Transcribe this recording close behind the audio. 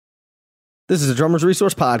This is the Drummers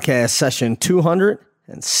Resource Podcast, session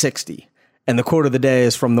 260. And the quote of the day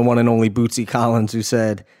is from the one and only Bootsy Collins, who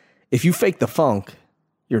said, "If you fake the funk,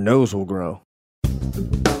 your nose will grow." You're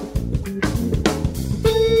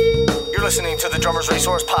listening to the Drummers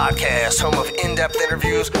Resource Podcast, home of in-depth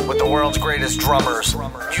interviews with the world's greatest drummers,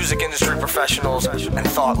 music industry professionals, and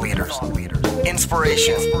thought leaders.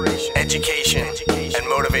 Inspiration, education, and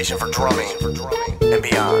motivation for drumming and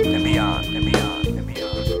beyond, and beyond, and beyond.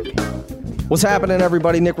 What's happening,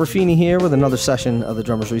 everybody? Nick Ruffini here with another session of the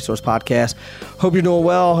Drummers Resource Podcast. Hope you're doing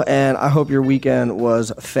well, and I hope your weekend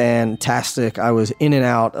was fantastic. I was in and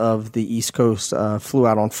out of the East Coast, flew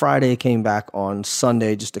out on Friday, came back on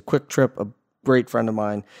Sunday, just a quick trip. A great friend of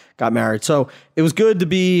mine got married. So it was good to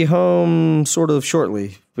be home sort of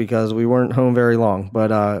shortly because we weren't home very long,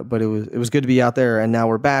 but it was good to be out there, and now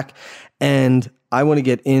we're back. And I want to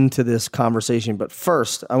get into this conversation, but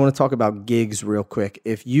first, I want to talk about gigs real quick.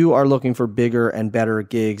 If you are looking for bigger and better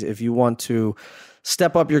gigs, if you want to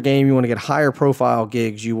step up your game, you want to get higher profile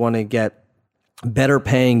gigs, you want to get better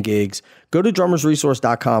paying gigs, go to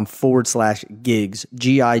drummersresource.com/gigs,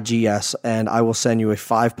 G-I-G-S, and I will send you a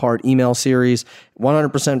 5-part email series,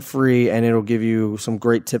 100% free, and it'll give you some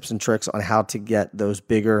great tips and tricks on how to get those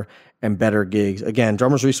bigger and better gigs. Again,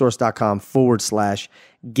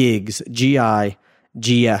 drummersresource.com/gigs,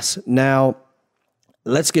 G-I-G-S. Now,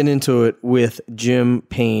 let's get into it with Jim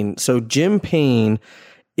Payne. So Jim Payne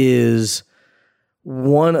is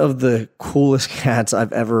one of the coolest cats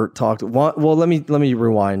I've ever talked to. Well, let me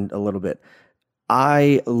rewind a little bit.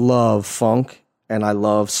 I love funk and I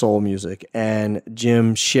love soul music, and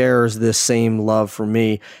Jim shares this same love for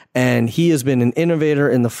me. And he has been an innovator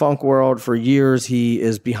in the funk world for years. He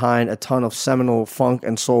is behind a ton of seminal funk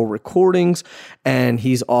and soul recordings, and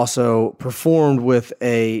he's also performed with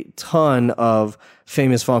a ton of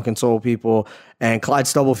famous funk and soul people. And Clyde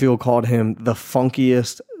Stubblefield called him the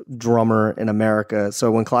funkiest drummer in America.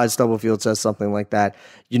 So when Clyde Stubblefield says something like that,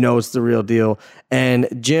 you know it's the real deal. And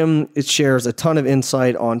Jim shares a ton of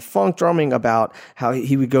insight on funk drumming, about how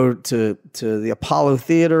he would go to the Apollo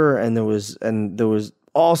Theater, and there was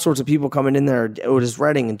all sorts of people coming in there, Otis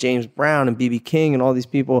Redding and James Brown and B.B. King and all these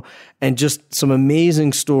people, and just some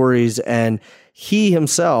amazing stories. And he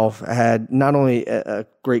himself had not only a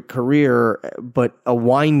great career, but a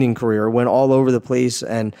winding career, went all over the place.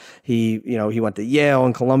 And he went to Yale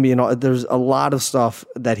and Columbia, and all. There's a lot of stuff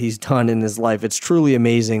that he's done in his life. It's truly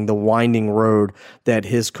amazing, the winding road that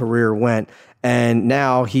his career went. And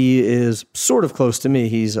now he is sort of close to me.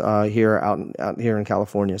 He's here out here in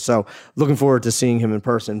California. So looking forward to seeing him in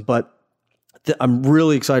person. But I'm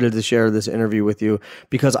really excited to share this interview with you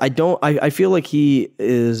because I feel like he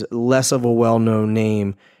is less of a well-known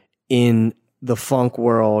name in the funk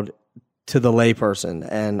world to the layperson.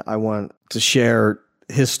 And I want to share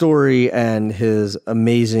his story and his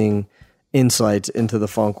amazing insights into the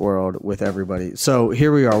funk world with everybody. So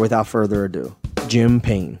here we are, without further ado, Jim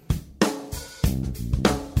Payne.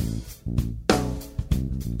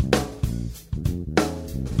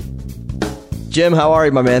 Jim, how are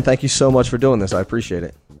you, my man? Thank you so much for doing this. I appreciate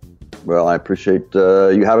it. Well, I appreciate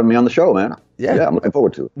you having me on the show, man. Yeah, I'm looking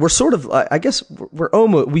forward to it. We're sort of, I guess,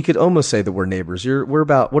 we could almost say that we're neighbors. We're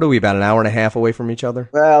about, what are we, about an hour and a half away from each other?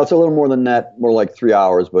 Well, it's a little more than that, more like 3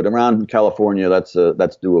 hours, but around California, that's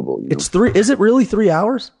doable. It's 3. Is it really 3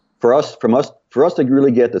 hours? For us to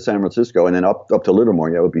really get to San Francisco and then up to Livermore,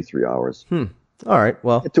 yeah, it would be 3 hours. All right,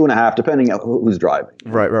 well. 2.5, depending on who's driving.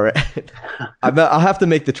 Right. I'll have to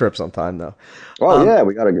make the trip sometime, though. Oh, yeah,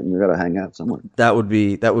 we gotta hang out somewhere. That would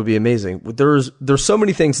be amazing. There's so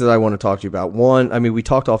many things that I want to talk to you about. One, I mean, we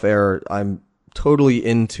talked off air. I'm totally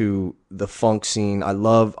into the funk scene. I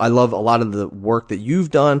love a lot of the work that you've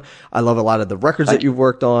done. I love a lot of the records that you've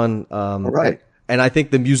worked on. Right. And I think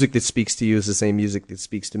the music that speaks to you is the same music that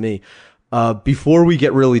speaks to me. Before we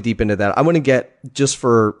get really deep into that, I want to get, just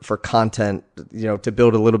for content, to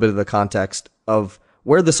build a little bit of the context of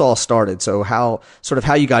where this all started. So how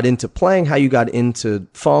you got into playing, how you got into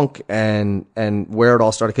funk, and where it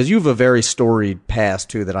all started. Because you have a very storied past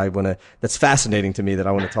too that's fascinating to me, that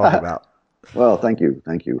I want to talk about. Well, thank you.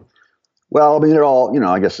 Well, I mean, it all,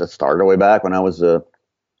 I guess it started way back when I was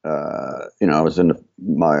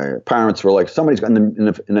my parents were like, somebody's got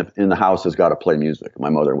in the house has got to play music. My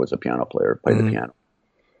mother was a piano player, played the piano.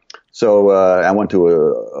 So I went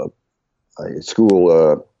to a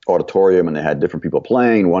school auditorium, and they had different people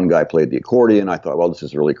playing. One guy played the accordion. I thought, well, this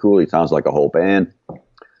is really cool. He sounds like a whole band.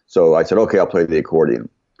 So I said, okay, I'll play the accordion.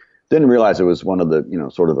 Didn't realize it was one of the,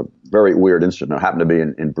 sort of a very weird instrument. It happened to be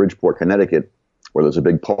in Bridgeport, Connecticut, where there's a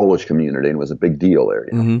big Polish community, and it was a big deal there.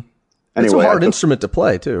 It's a hard instrument to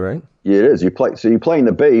play too, right? Yeah, it is. You're playing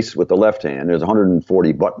the bass with the left hand. There's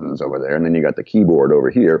 140 buttons over there, and then you got the keyboard over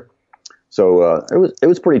here. So it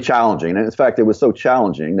was pretty challenging. And in fact, it was so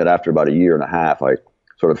challenging that after about a year and a half, I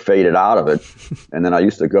sort of faded out of it. And then I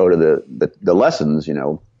used to go to the lessons,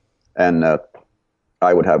 and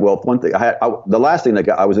I would have, one thing the last thing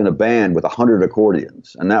I was in a band with 100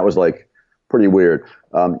 accordions, and that was like pretty weird.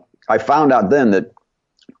 I found out then that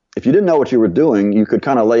if you didn't know what you were doing, you could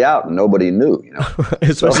kind of lay out and nobody knew,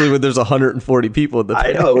 Especially when there's 140 people at the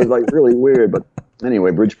band. I know, it was like really weird, but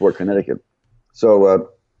anyway, Bridgeport, Connecticut. So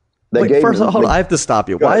hold on, I have to stop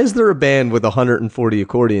you. Why is there a band with 140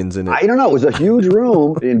 accordions in it? I don't know. It was a huge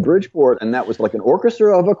room in Bridgeport, and that was like an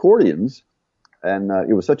orchestra of accordions, and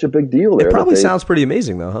it was such a big deal there. It probably sounds pretty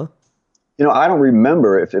amazing, though, huh? I don't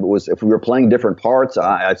remember if we were playing different parts.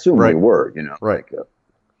 I assume we were, Right.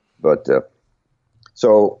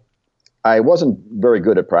 So I wasn't very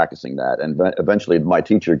good at practicing that, and eventually my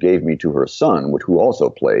teacher gave me to her son, who also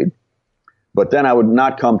played. But then I would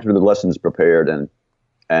not come to the lessons prepared,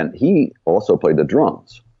 and he also played the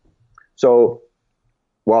drums. So,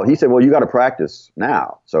 he said, you got to practice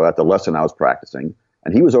now. So at the lesson I was practicing,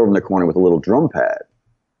 and he was over in the corner with a little drum pad,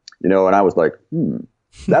 and I was like,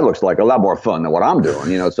 that looks like a lot more fun than what I'm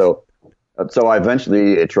doing, So I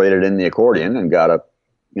eventually traded in the accordion and got a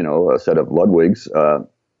set of Ludwigs,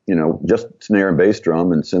 just snare and bass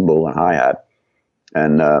drum and cymbal and hi-hat,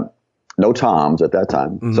 and no toms at that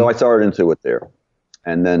time. Mm-hmm. So I started into it there.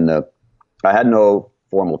 And then I had no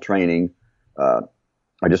formal training. I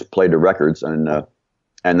just played the records, and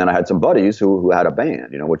then I had some buddies who had a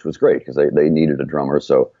band, which was great because they needed a drummer.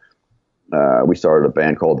 So we started a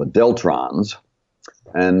band called the Deltrons,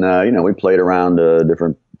 and we played around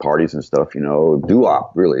different parties and stuff.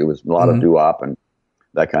 Doo-wop, really. It was a lot of doo-wop and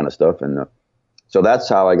that kind of stuff. And so that's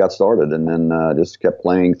how I got started, and then just kept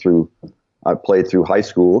playing through. I played through high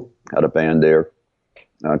school, had a band there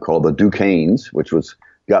called the Duquesnes, which was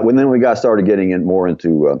then we started getting in more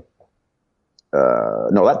into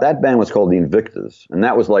that band was called the Invictus, and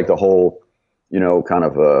that was like the whole kind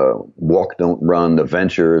of walk don't run, the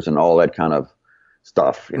Ventures and all that kind of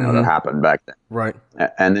stuff that happened back then. Right.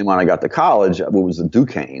 And then when I got to college, it was the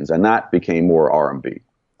Duquesnes, and that became more R&B.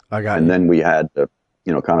 And then we had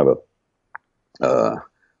kind of I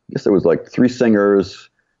guess there was like 3 singers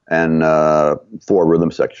and 4 rhythm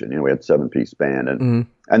section. We had 7-piece band,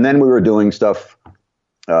 and then we were doing stuff,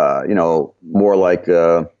 more like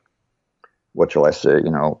what shall I say?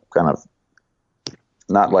 Kind of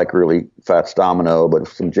not like really Fats Domino, but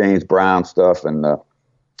some James Brown stuff, and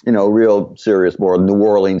real serious, more New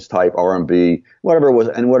Orleans type R&B, whatever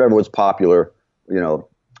was popular, on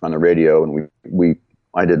the radio, and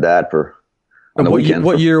I did that for. And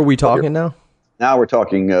what year are we talking now? Now we're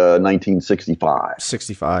talking 1965.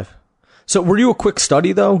 65. So were you a quick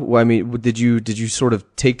study though? I mean, did you sort of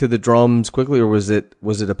take to the drums quickly, or was it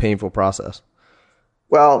a painful process?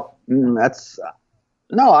 Well,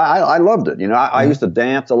 I loved it. I used to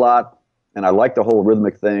dance a lot, and I liked the whole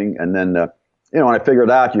rhythmic thing. And then when I figured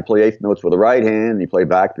out you play eighth notes with the right hand, and you play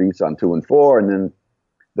backbeats on 2 and 4, and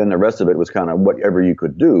then the rest of it was kind of whatever you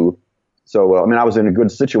could do. So I was in a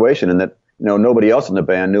good situation in that. Nobody else in the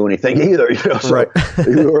band knew anything either. So right.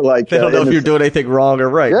 We were like, they don't know if you're doing anything wrong or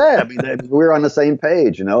right. Yeah, we were on the same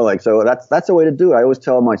page. So that's the way to do it. I always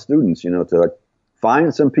tell my students, to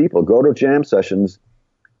find some people, go to jam sessions,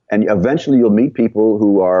 and eventually you'll meet people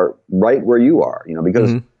who are right where you are.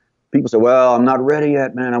 Because people say, "Well, I'm not ready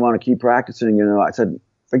yet, man. I want to keep practicing." I said,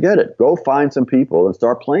 "Forget it. Go find some people and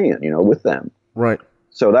start playing. With them." Right.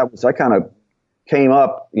 So I kind of came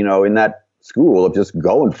up, in that school of just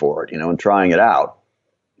going for it, and trying it out.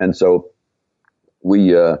 And so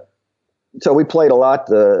we played a lot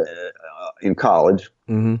in college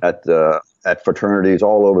at fraternities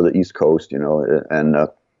all over the East Coast, and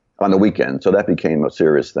on the weekend. So that became a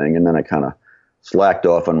serious thing. And then I kind of slacked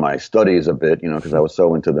off on my studies a bit, because I was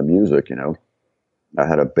so into the music. I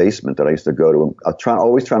had a basement that I used to go to. I was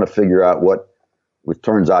always trying to figure out which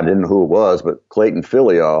turns out I didn't know who it was, but Clayton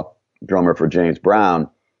Filial, drummer for James Brown,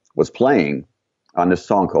 was playing on this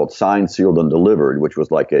song called Signed, Sealed, and Delivered, which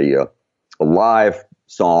was like a live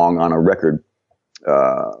song on a record,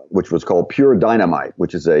 which was called Pure Dynamite,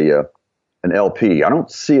 which is an LP. I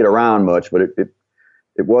don't see it around much, but it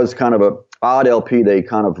was kind of a odd LP. They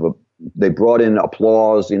brought in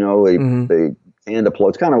applause, they canned applause.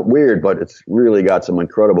 It's kind of weird, but it's really got some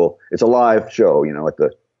incredible. It's a live show,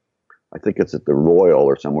 I think it's at the Royal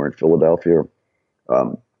or somewhere in Philadelphia,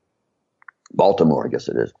 Baltimore, I guess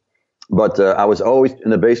it is. But I was always in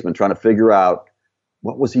the basement trying to figure out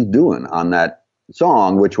what was he doing on that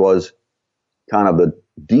song, which was kind of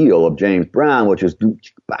deal of James Brown, which is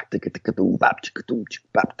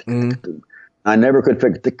I never could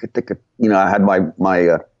figure, I had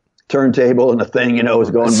my turntable and the thing,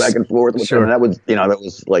 was going back and forth. Sure. And that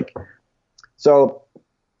was like, so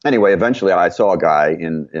anyway, eventually I saw a guy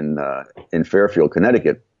in Fairfield,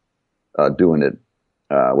 Connecticut, doing it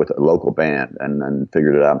with a local band, and then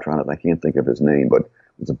figured it out. I can't think of his name, but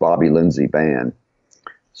it's a Bobby Lindsay band.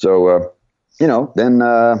 So, then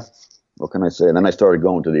what can I say? And then I started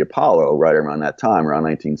going to the Apollo right around that time, around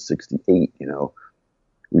 1968.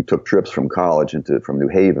 We took trips from college from New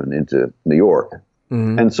Haven into New York.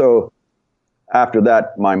 Mm-hmm. And so after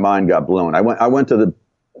that, my mind got blown.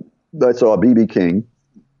 I saw B.B. King,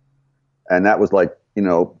 and that was like,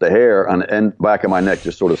 the hair on the end back of my neck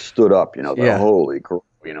just sort of stood up, holy crap,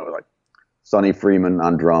 like Sonny Freeman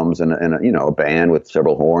on drums and a band with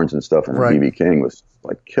several horns and stuff. And right. B.B. King was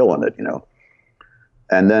like killing it,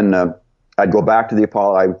 And then I'd go back to the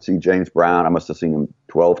Apollo. I would see James Brown. I must have seen him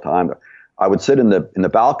 12 times. I would sit in the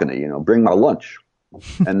balcony, bring my lunch.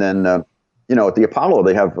 And then, at the Apollo,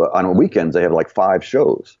 they have, on weekends, they have like 5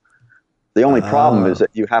 shows. The only problem is that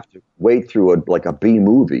you have to wait through a B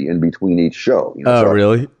movie in between each show. So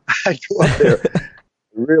really? I go up there,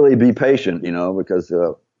 really be patient, because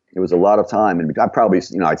it was a lot of time. And I probably,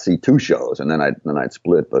 I'd see 2 shows and then I'd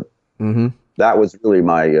split. But that was really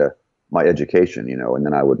my education, and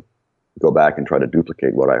then I would go back and try to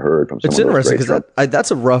duplicate what I heard from some It's of those interesting because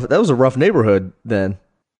that was a rough neighborhood then.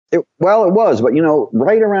 It was, but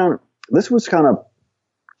right around, this was kind of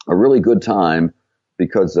a really good time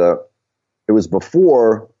because it was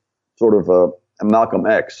before sort of Malcolm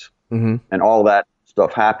X and all that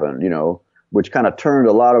stuff happened, which kind of turned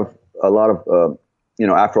a lot of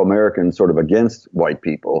Afro-Americans sort of against white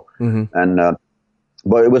people. And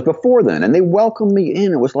but it was before then, and they welcomed me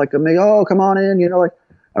in. It was like, oh, come on in,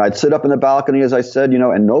 and I'd sit up in the balcony, as I said,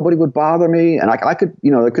 and nobody would bother me. And I could,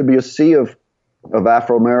 there could be a sea of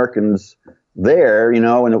Afro-Americans there,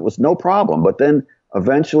 and it was no problem. But then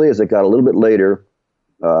eventually, as it got a little bit later,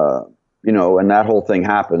 and that whole thing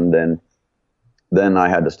happened, then I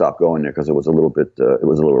had to stop going there because it was a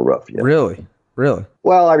little rough. Yeah. Really?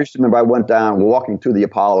 Well, I just remember I went down, walking to the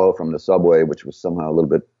Apollo from the subway, which was somehow a little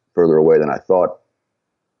bit further away than I thought.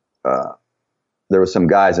 There were some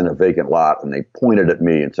guys in a vacant lot, and they pointed at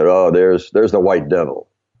me and said, "Oh, there's the white devil."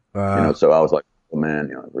 So I was like, "Oh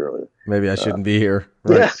man, really? Maybe I shouldn't be here."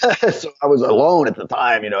 Right. Yeah. So I was alone at the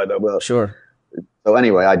time, Sure. So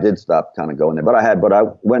anyway, I did stop kind of going there, but I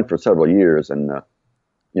went for several years, and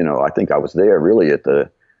I think I was there really at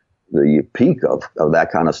the peak of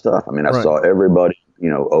that kind of stuff. I mean, I saw everybody,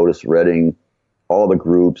 Otis Redding, all the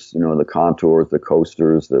groups, the Contours, the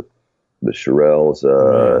Coasters, the Shirelles,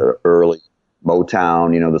 early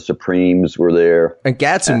Motown, the Supremes were there. And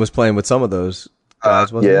Gadsden was playing with some of those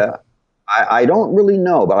guys, wasn't he? Yeah. I don't really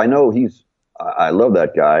know, but I know I love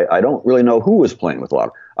that guy. I don't really know who was playing with a lot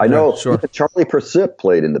of. I know Charlie Persip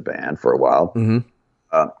played in the band for a while.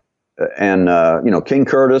 And King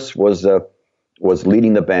Curtis was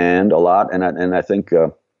leading the band a lot, and I think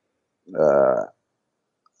I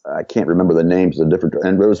can't remember the names of the different.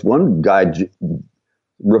 And there was one guy,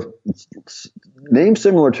 name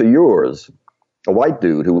similar to yours, a white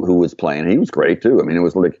dude who was playing. He was great too. I mean, it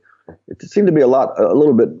was like it seemed to be a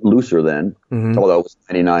little bit looser then, although it was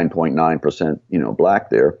 99.9% black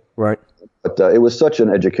there. Right. But it was such an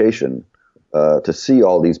education to see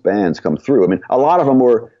all these bands come through. I mean, a lot of them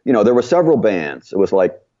were, there were several bands. It was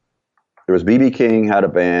like there was B.B. King had a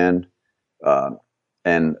band,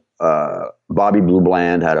 and Bobby Blue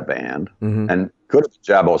Bland had a band, and could have been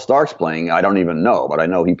Jabbo Starks playing. I don't even know, but I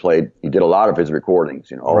know he did a lot of his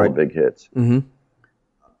recordings, all the big hits.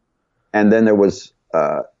 And then there was,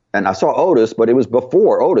 and I saw Otis, but it was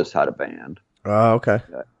before Otis had a band. Oh, okay.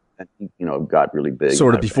 And he, got really big.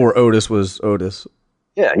 Sort of before Otis was Otis.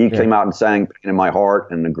 Yeah, he came out and sang "Pain in My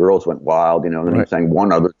Heart," and the girls went wild, and then he sang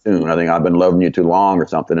one other tune. I think "I've Been Loving You Too Long" or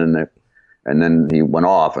something, and then he went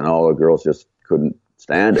off, and all the girls just couldn't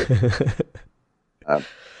stand it.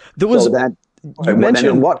 There was you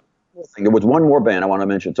mentioned what? There was one more band I want to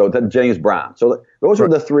mention. So that James Brown. So those were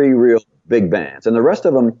the 3 real big bands, and the rest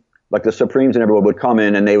of them, like the Supremes and everyone, would come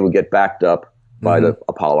in and they would get backed up by the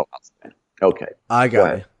Apollo House band. Okay, I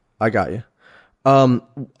got you.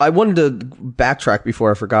 I wanted to backtrack before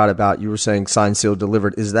I forgot about you were saying "Signed, Sealed,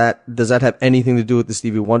 Delivered." Does that have anything to do with the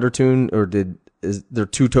Stevie Wonder tune, or is there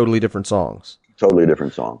 2 totally different songs? Totally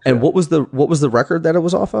different songs. And what was the record that it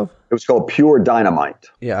was off of? It was called Pure Dynamite.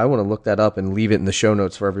 Yeah, I want to look that up and leave it in the show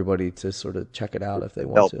notes for everybody to sort of check it out if they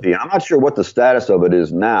want to. I'm not sure what the status of it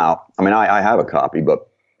is now. I mean, I have a copy, but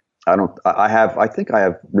I think I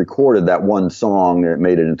have recorded that one song that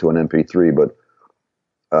made it into an MP3, but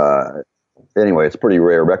anyway, it's a pretty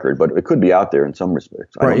rare record, but it could be out there in some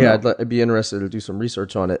respects. Right. Yeah. I'd be interested to do some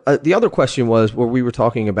research on it. The other question was where we were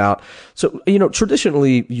talking about, so,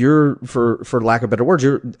 traditionally for lack of better words,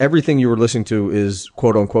 everything you were listening to is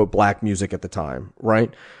quote unquote black music at the time.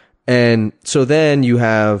 Right. And so then you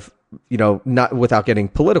have, not without getting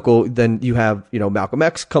political, then you have, Malcolm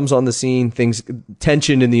X comes on the scene,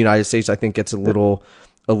 tension in the United States, I think gets a little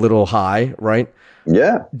high. Right.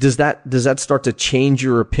 Yeah. Does that start to change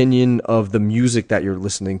your opinion of the music that you're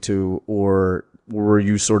listening to, or were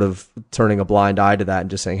you sort of turning a blind eye to that and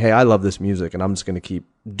just saying, "Hey, I love this music and I'm just going to keep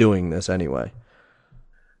doing this anyway"?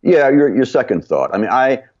 Yeah, your second thought. I mean,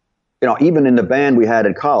 even in the band we had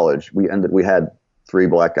in college, we had 3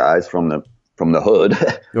 black guys from the hood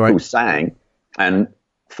right. who sang, and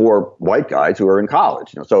 4 white guys who were in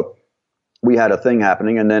college. So we had a thing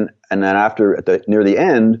happening, and then after near the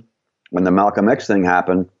end, when the Malcolm X thing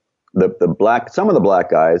happened, some of the black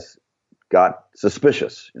guys got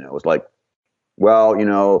suspicious. It was like, well,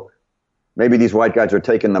 maybe these white guys are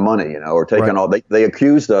taking the money, or taking right. all. They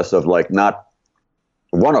accused us of not.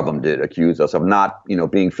 One of them did accuse us of not,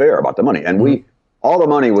 being fair about the money, and all the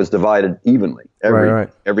money was divided evenly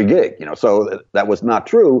every gig. So that was not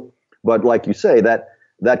true. But like you say, that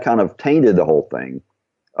kind of tainted the whole thing.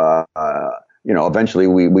 Eventually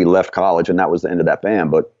we left college, and that was the end of that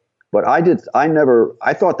band. But I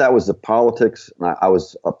thought that was the politics, and I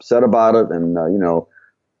was upset about it, and,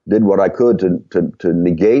 did what I could to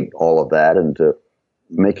negate all of that and to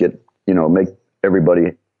make it, make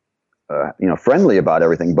everybody, friendly about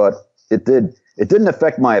everything. But it didn't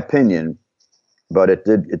affect my opinion, but it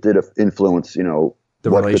did influence, the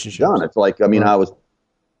what relationship. done. It's like, I mean,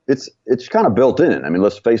 it's kind of built in. I mean,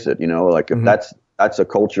 let's face it, if that's a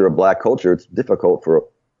culture, a black culture, it's difficult for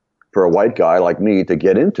a white guy like me to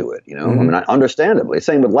get into it, I mean, understandably.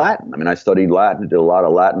 Same with Latin. I mean, I studied Latin, did a lot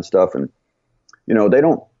of Latin stuff, and they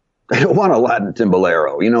don't want a Latin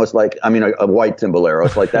timbalero. It's like, I mean, a white timbalero.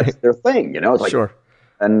 It's like that's their thing. It's like, sure.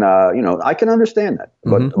 And I can understand that,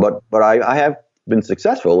 but I have been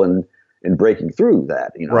successful in breaking through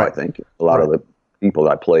that. Right. I think a lot of the people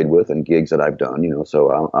that I played with and gigs that I've done.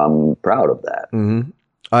 So I'm proud of that. Mm-hmm.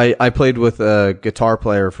 I played with a guitar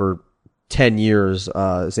player for 10 years.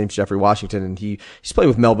 His name's Jeffrey Washington, and he's played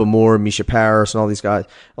with Melba Moore, Misha Paris, and all these guys,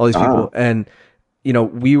 all these people. And,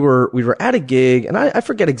 we were at a gig, and I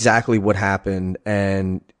forget exactly what happened.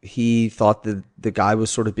 And he thought that the guy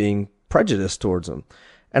was sort of being prejudiced towards him.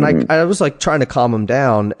 And I was like trying to calm him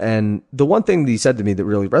down. And the one thing that he said to me that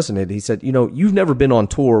really resonated, he said, you've never been on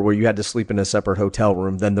tour where you had to sleep in a separate hotel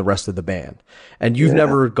room than the rest of the band. And you've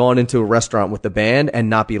never gone into a restaurant with the band and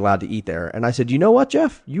not be allowed to eat there. And I said, you know what,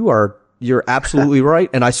 Jeff, you're absolutely right.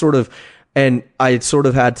 And I sort of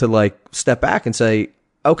had to like step back and say,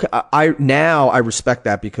 okay, I respect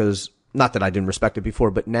that, because not that I didn't respect it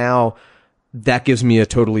before, but now that gives me a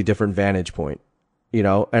totally different vantage point.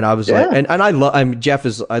 And I was like, and I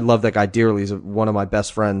love that guy dearly. He's one of my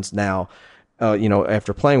best friends now,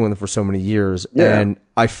 after playing with him for so many years. Yeah. And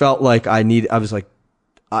I felt like I was like,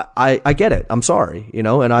 I get it. I'm sorry,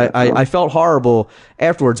 and I felt horrible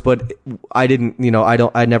afterwards, but I didn't,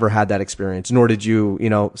 I never had that experience, nor did you,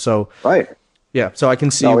 so. Right. Yeah. So I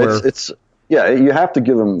can see where you have to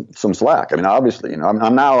give them some slack. I mean, obviously,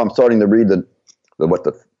 I'm starting to read I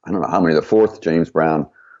don't know how many, the 4th James Brown,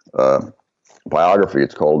 biography.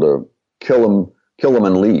 It's called Kill 'Em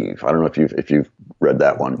and Leave. I don't know if you've read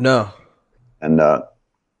that one. No. And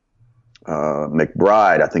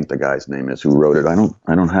McBride, I think the guy's name is, who wrote it. I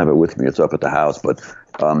don't have it with me. It's up at the house. But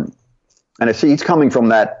and I see he's coming from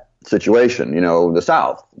that situation. The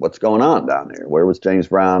South. What's going on down there? Where was James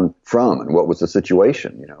Brown from, and what was the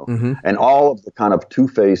situation? And all of the kind of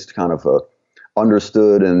two-faced, kind of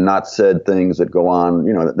understood and not said things that go on.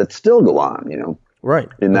 That still go on. Right.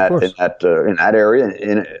 In that area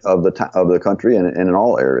of the country and in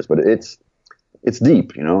all areas, but it's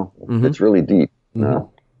deep, it's really deep.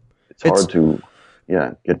 It's hard to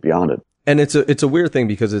get beyond it. And it's a weird thing,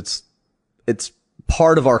 because it's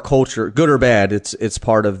part of our culture, good or bad. It's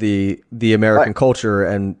part of the American culture,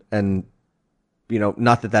 and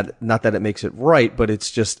not that it makes it right, but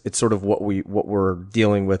it's sort of what we're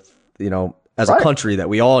dealing with, as a country, that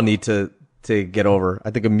we all need to get over.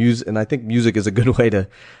 I think music is a good way to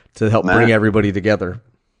help bring everybody together.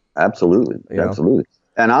 Absolutely. Absolutely.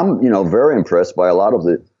 And I'm, very impressed by a lot of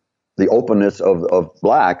the openness of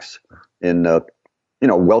blacks in,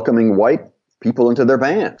 welcoming white people into their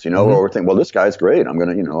bands, or think, well, this guy's great, I'm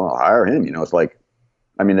going to, I'll hire him. It's like,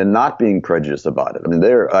 I mean, and not being prejudiced about it. I mean,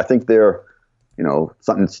 I think they're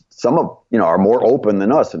some of, are more open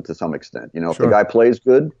than us to some extent. If Sure. the guy plays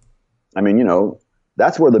good, I mean,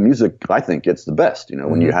 that's where the music, I think, gets the best,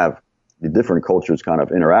 when you have the different cultures kind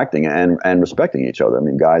of interacting and respecting each other. I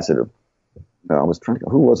mean, guys that are, I was trying to,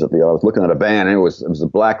 who was it? I was looking at a band, and it was a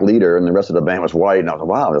black leader, and the rest of the band was white, and I was like,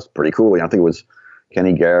 wow, that's pretty cool. I think it was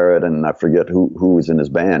Kenny Garrett, and I forget who was in his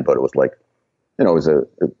band, but it was like, it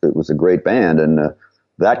was a great band, and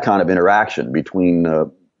that kind of interaction between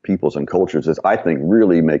peoples and cultures is, I think,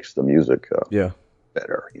 really makes the music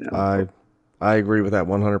better. I agree with that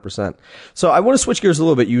 100%. So I want to switch gears a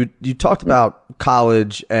little bit. You talked about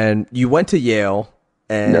college, and you went to Yale,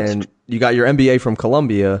 and you got your MBA from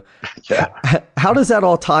Columbia. Yeah. How does that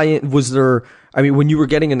all tie in? When you were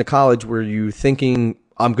getting into college, were you thinking,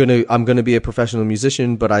 I'm gonna be a professional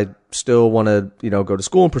musician, but I still want to, go to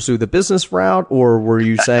school and pursue the business route? Or were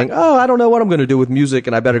you saying, oh, I don't know what I'm going to do with music,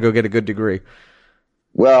 and I better go get a good degree?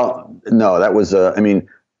 Well, no, that was, when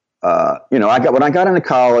I got into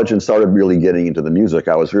college and started really getting into the music,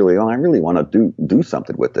 I was really, I really want to do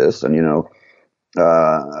something with this. And, in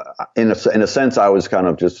a sense, I was kind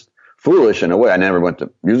of just foolish in a way. I never went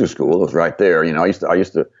to music school. It was right there.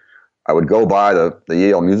 I would go by the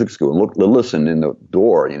Yale Music School and listen in the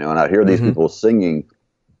door, and I'd hear these people singing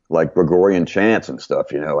like Gregorian chants and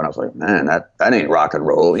stuff, and I was like, man, that ain't rock and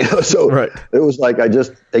roll, So Right. It was like I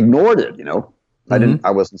just ignored it,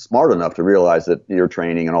 I wasn't smart enough to realize that ear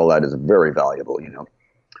training and all that is very valuable,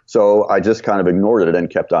 So I just kind of ignored it and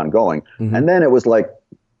kept on going. And then it was like,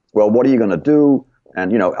 well, what are you going to do?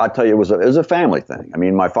 And I'll tell you, it was a family thing. I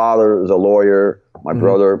mean, my father was a lawyer. My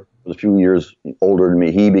brother was a few years older than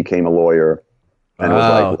me. He became a lawyer. And it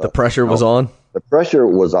was like, the pressure was on. The pressure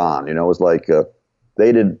was on. It was like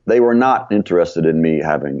they were not interested in me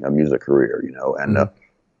having a music career. And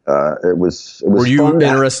it was. Were you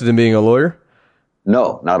interested in being a lawyer?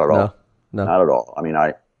 No, not at all. No. Not at all.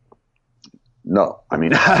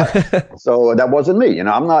 So that wasn't me.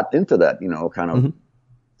 I'm not into that, kind of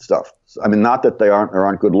stuff. I mean, not that there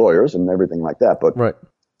aren't good lawyers and everything like that, but right.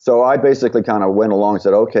 So I basically kind of went along and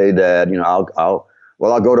said, okay, Dad, I'll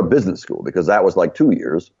go to business school, because that was like 2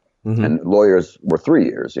 years and lawyers were 3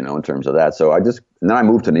 years, in terms of that. So and then I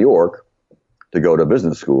moved to New York to go to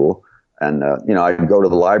business school, and, I'd go to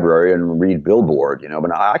the library and read Billboard,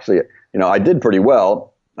 but I actually, I did pretty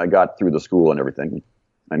well. I got through the school and everything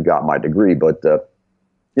and got my degree, but, it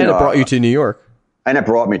brought you to New York. And it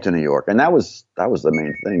brought me to New York. And that was the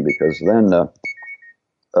main thing, because then,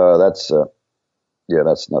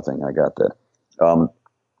 that's nothing. I got that.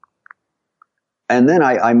 And then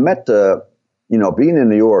I met, being in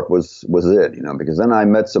New York was it, because then I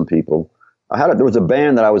met some people. There was a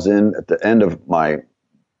band that I was in at the end of my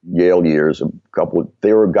Yale years.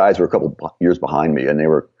 They were guys who were a couple years behind me, and they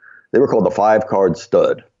were called the Five Card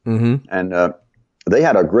Stud. And they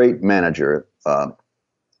had a great manager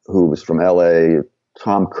who was from L.A.,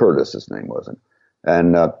 Tom Curtis, his name was.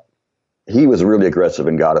 And he was really aggressive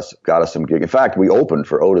and got us some gig. In fact, we opened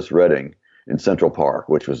for Otis Redding in Central Park,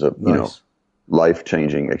 which was a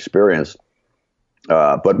life-changing experience.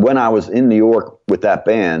 But when I was in New York with that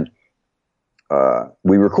band,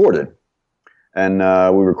 we recorded. And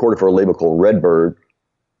we recorded for a label called Redbird.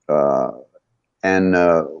 And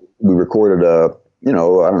we recorded an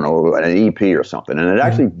EP or something. And it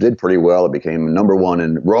actually did pretty well. It became #1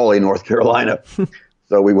 in Raleigh, North Carolina.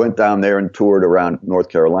 So we went down there and toured around North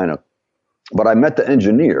Carolina. But I met the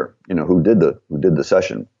engineer, who did the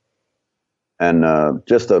session. And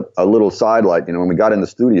just a little sidelight, when we got in the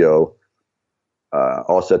studio,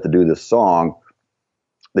 all set to do this song,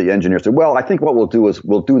 the engineer said, well, I think what we'll do is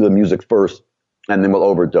we'll do the music first, and then we'll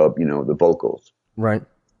overdub, the vocals. Right.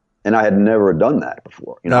 And I had never done that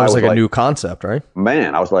before. That was like a new concept, right?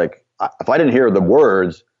 Man, I was like, if I didn't hear the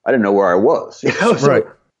words, I didn't know where I was. Right.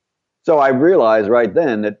 So I realized right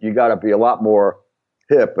then that you got to be a lot more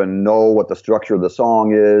hip and know what the structure of the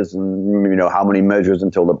song is, and how many measures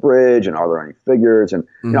until the bridge, and are there any figures, and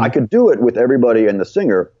I could do it with everybody and the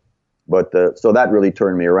singer, but so that really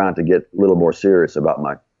turned me around to get a little more serious about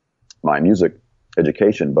my music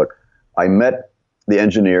education. But I met the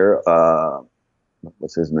engineer.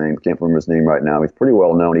 What's his name? Can't remember his name right now. He's pretty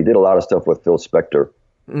well known. He did a lot of stuff with Phil Spector,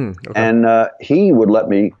 and he would let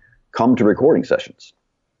me come to recording sessions,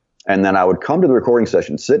 and then I would come to the recording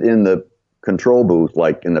session, sit in the control booth,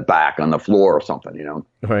 like in the back on the floor or something,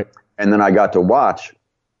 Right. And then I got to watch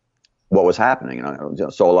what was happening. I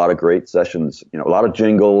saw a lot of great sessions, a lot of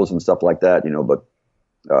jingles and stuff like that, but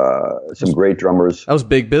some great drummers. That was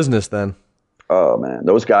big business then. Oh man,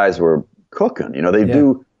 those guys were cooking.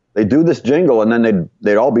 They do this jingle, and then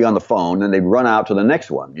they'd all be on the phone, and they'd run out to the next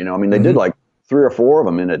one. They did like 3 or 4 of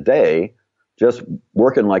them in a day, just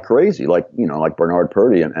working like crazy, like like Bernard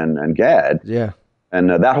Purdie and Gadd. Yeah. And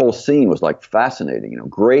that whole scene was like fascinating.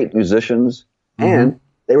 Great musicians, and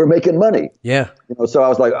they were making money. Yeah. So I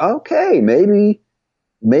was like, okay, maybe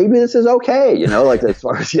this is okay. Like as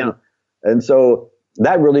far as and so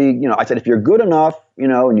that really, I said, if you're good enough,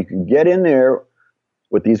 and you can get in there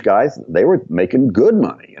with these guys, they were making good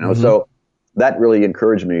money. So that really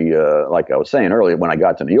encouraged me. Like I was saying earlier, when I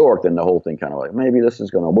got to New York, then the whole thing kind of like, maybe this is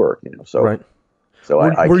going to work. So right. So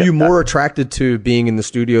were you more attracted to being in the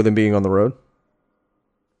studio than being on the road?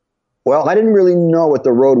 Well, I didn't really know what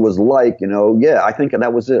the road was like, Yeah, I think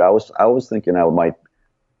that was it. I was thinking I might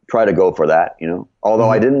try to go for that, Although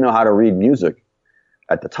I didn't know how to read music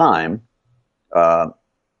at the time, so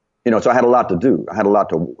I had a lot to do. I had a lot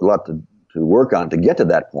to work on to get to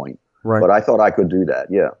that point. Right. But I thought I could do that.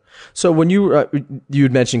 Yeah. So when you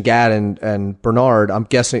had mentioned Gadd and Bernard, I'm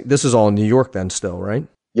guessing this is all in New York then, still, right?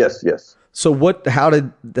 Yes. So how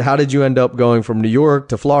did you end up going from New York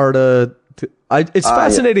to Florida? It's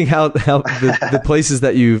fascinating how the places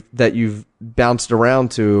that you've bounced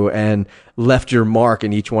around to and left your mark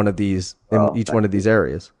in each one of these one of these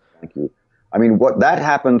areas. Thank you. I mean, that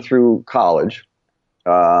happened through college.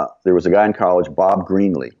 There was a guy in college, Bob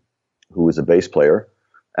Greenlee, who was a bass player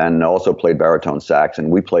and also played baritone sax, and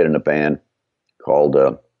we played in a band called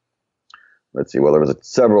let's see. Well, there was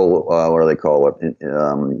several what do they call it?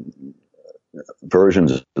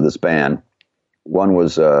 Versions of this band. One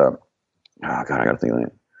was oh God, I got to think of the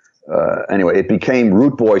name. Anyway, it became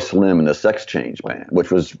Root Boy Slim and the Sex Change Band,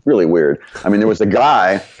 which was really weird. I mean, there was a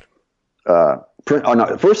guy.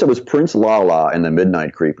 First it was Prince Lala and the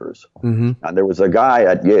Midnight Creepers. And there was a guy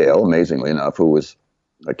at Yale, amazingly enough, who was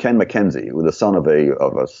Ken McKenzie, who was the son of a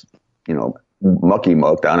mucky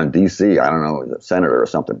muck down in D.C. I don't know, a senator or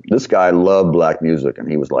something. This guy loved black music, and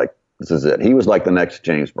he was like, this is it. He was like the next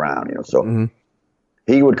James Brown, So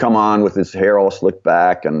he would come on with his hair all slicked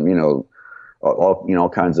back, and all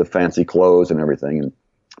kinds of fancy clothes and everything.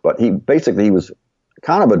 But he was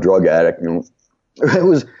kind of a drug addict. It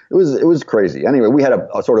was crazy. Anyway, we had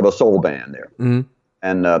a sort of a soul band there,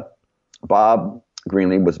 and Bob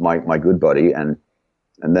Greenlee was my good buddy, and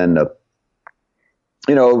then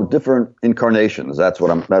different incarnations. That's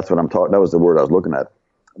what I'm talking. That was the word I was looking at.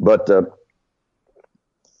 But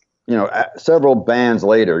several bands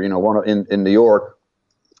later, one in New York,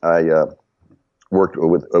 I worked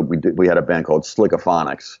with. We had a band called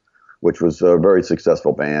Slickophonics, which was a very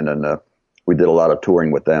successful band, and we did a lot of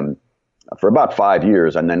touring with them for about 5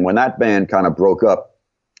 years. And then when that band kind of broke up,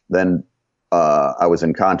 then I was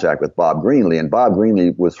in contact with Bob Greenlee, and Bob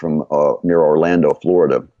Greenlee was from near Orlando,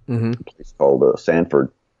 Florida, a place called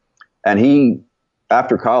Sanford. And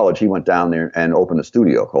after college, he went down there and opened a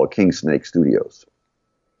studio called King Snake Studios.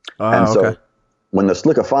 So when the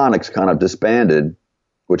Slickophonics kind of disbanded,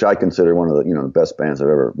 which I consider one of the best bands I've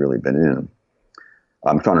ever really been in,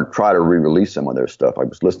 I'm trying to re-release some of their stuff. I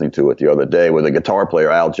was listening to it the other day with a guitar player,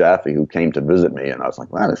 Al Jaffe, who came to visit me, and I was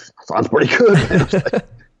like, "Wow, this sounds pretty good."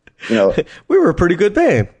 We were a pretty good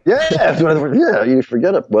band. Yeah, you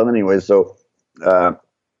forget it. Well, anyway, so I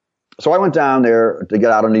went down there to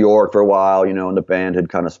get out of New York for a while, and the band had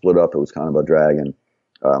kind of split up. It was kind of a drag, and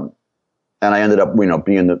I ended up,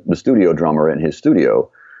 being the studio drummer in his studio,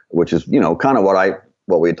 which is, kind of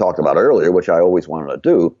what we had talked about earlier, which I always wanted to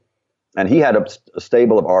do. And he had a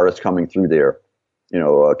stable of artists coming through there,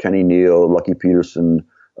 Kenny Neal, Lucky Peterson.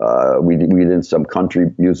 We did some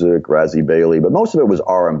country music, Razzie Bailey, but most of it was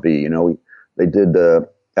R&B. They did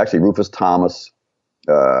actually Rufus Thomas,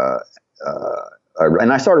 and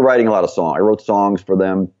I started writing a lot of songs. I wrote songs for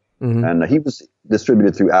them, and he was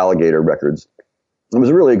distributed through Alligator Records. It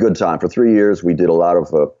was really a good time. For 3 years, we did had a lot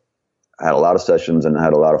of sessions and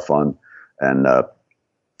had a lot of fun,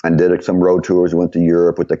 and did some road tours. We went to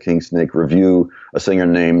Europe with the King Snake Review, a singer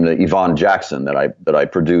named Yvonne Jackson that I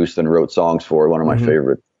produced and wrote songs for. One of my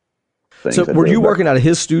favorite things. So were you working out of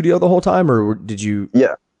his studio the whole time, or did you?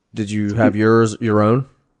 Yeah. Did you have your own?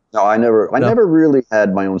 No, I never really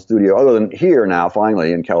had my own studio, other than here now,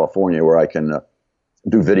 finally in California, where I can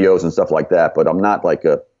do videos and stuff like that. But I'm not like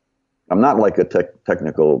a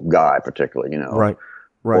technical guy particularly, Right.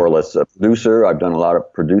 More or less a producer. I've done a lot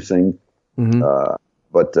of producing.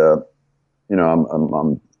 But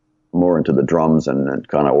I'm more into the drums and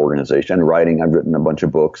kind of organization and writing. I've written a bunch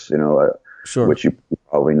of books, sure, which you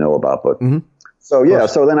probably know about. But so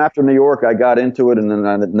so then after New York, I got into it, and then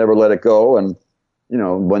I never let it go, and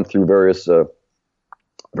went through various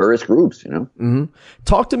groups.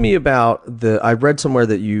 Talk to me about I read somewhere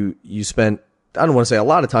that you spent, I don't want to say a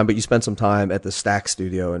lot of time, but you spent some time at the Stax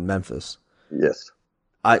studio in Memphis. Yes.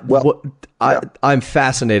 I'm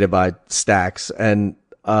fascinated by Stax, and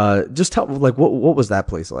just tell like what was that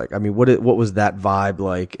place like? I mean, what was that vibe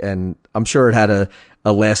like? And I'm sure it had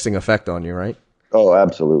a lasting effect on you, right? Oh,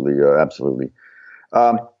 absolutely, absolutely.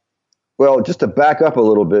 Well, just to back up a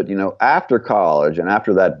little bit, after college and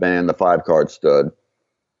after that band, the Five Card Stud,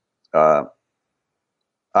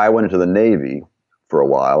 I went into the Navy for a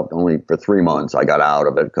while, only for 3 months. I got out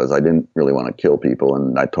of it because I didn't really want to kill people,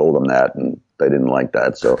 and I told them that, and they didn't like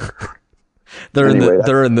that. So they're in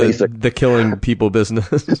the killing people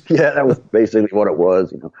business. Yeah, that was basically what it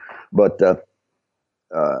was, But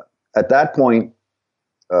at that point,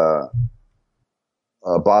 Bob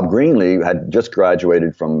Greenlee had just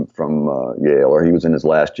graduated from Yale, or he was in his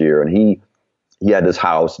last year, and he had this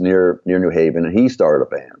house near New Haven, and he started a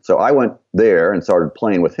band. So I went there and started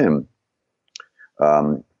playing with him.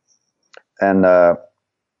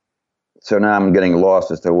 So now I'm getting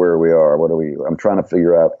lost as to where we are. I'm trying to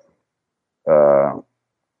figure out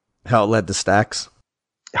how it led to Stax.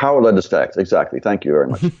 How it led to Stax, exactly. Thank you very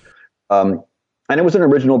much. And it was an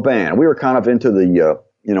original band. We were kind of into the,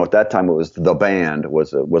 at that time it was the band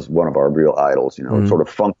was one of our real idols. Sort of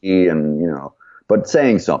funky and but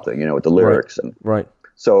saying something, with the lyrics right.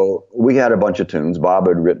 So we had a bunch of tunes. Bob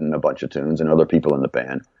had written a bunch of tunes, and other people in the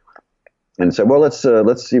band, and said, "Well, let's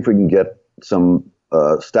see if we can get some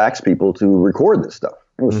Stax people to record this stuff."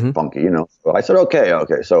 It was funky, So I said, "Okay."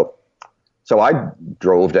 So I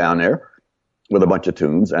drove down there with a bunch of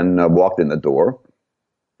tunes and walked in the door,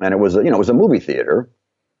 and it was a movie theater,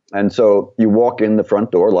 and so you walk in the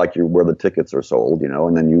front door like where the tickets are sold,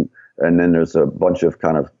 and then there's a bunch of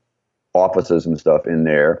kind of offices and stuff in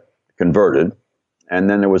there converted. And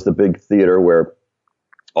then there was the big theater where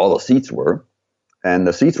all the seats were, and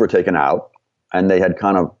the seats were taken out, and they had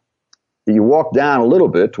you walked down a little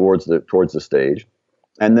bit towards the stage.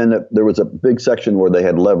 And then there was a big section where they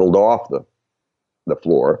had leveled off the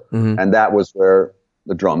floor. And that was where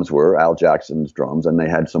the drums were, Al Jackson's drums. And they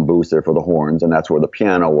had some booths there for the horns. And that's where the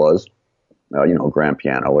piano was, grand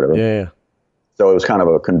piano, whatever. Yeah. So it was kind of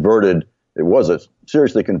it was a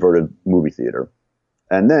seriously converted movie theater.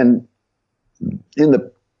 And then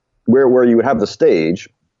in where you have the stage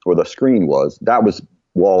or the screen that was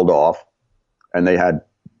walled off, and they had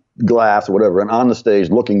glass or whatever. And on the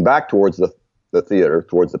stage, looking back towards the theater,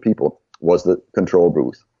 towards the people, was the control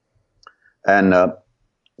booth. And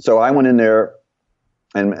so I went in there,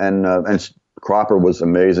 and Cropper was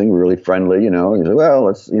amazing, really friendly. He said, "Well,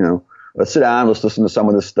 let's sit down, let's listen to some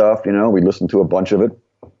of this stuff." We listened to a bunch of it,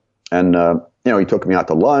 and he took me out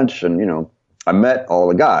to lunch, and I met all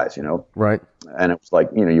the guys, Right. And it was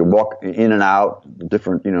like, you walk in and out,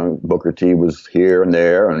 different, Booker T was here and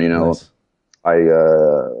there, and nice.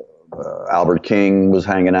 Albert King was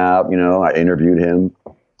hanging out, I interviewed him.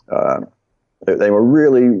 They were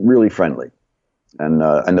really, really friendly. And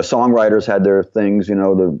the songwriters had their things, I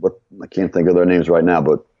can't think of their names right now,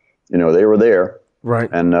 but, they were there.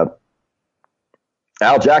 Right. And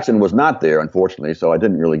Al Jackson was not there, unfortunately, so I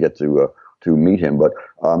didn't really get to meet him. But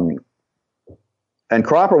and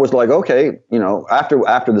Cropper was like, okay,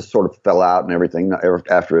 after this sort of fell out and everything,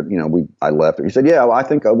 after it, I left. He said, "Yeah, well, I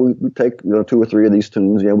think we take 2 or 3 of these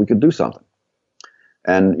tunes, we could do something."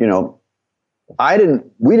 And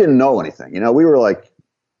we didn't know anything. We were like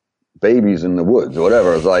babies in the woods or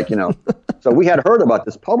whatever. It was like, so we had heard about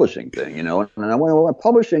this publishing thing, and I went, "Well,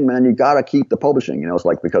 publishing, man, you got to keep the publishing, it's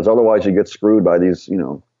like, because otherwise you get screwed by these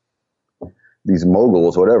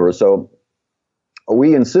moguls, whatever." So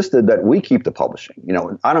we insisted that we keep the publishing.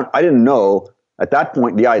 I didn't know at that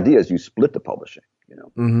point. The idea is you split the publishing.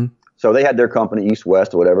 So they had their company, East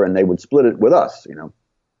West or whatever, and they would split it with us.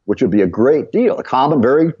 Which would be a great deal,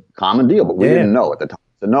 very common deal. But we didn't know at the time.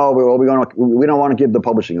 So no, we don't want to give the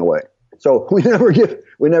publishing away. So we never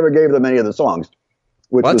gave them any of the songs,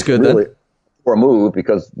 which was good, really then. For a move,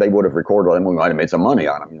 because they would have recorded them. We might have made some money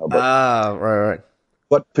on them. But, right.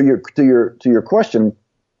 But to your question,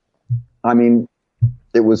 I mean,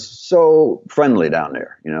 it was so friendly down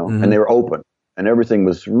there, and they were open, and everything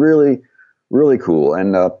was really, really cool.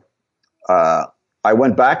 And I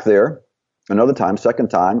went back there another time, second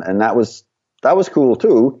time, and that was cool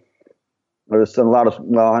too. There's a lot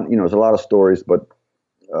of stories, but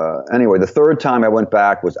anyway, the third time I went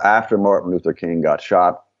back was after Martin Luther King got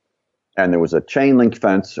shot, and there was a chain link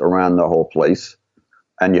fence around the whole place,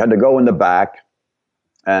 and you had to go in the back,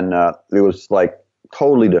 and it was like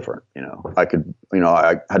totally different. I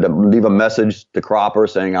had to leave a message to Cropper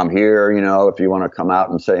saying, "I'm here, if you want to come out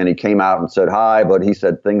and say," and he came out and said hi, but he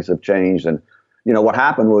said things have changed. And, what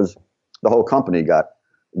happened was the whole company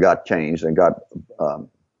got changed and got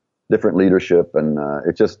different leadership. And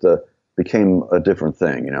it just, became a different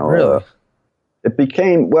thing, you know. Really? It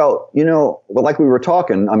became, well, you know, well, like we were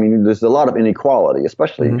talking, I mean, there's a lot of inequality,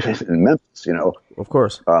 especially in Memphis, you know. Of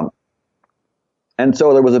course. And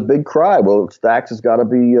so there was a big cry. Well, Stax has got to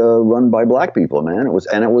be run by black people, man. It was,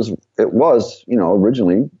 you know,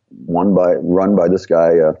 originally run by this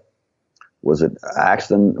guy. Was it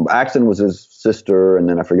Axton? Axton was his sister, and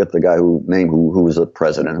then I forget the guy who was the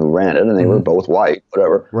president who ran it, and they were both white,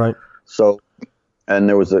 whatever. Right. So, and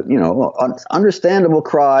there was a, you know, understandable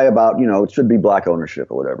cry about, you know, it should be black ownership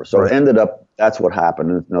or whatever. So It ended up, that's what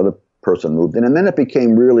happened. Another person moved in, and then it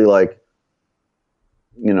became really like,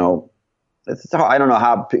 you know, I don't know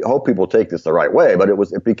how, hope people take this the right way, but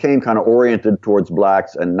it became kind of oriented towards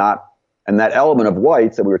blacks and that element of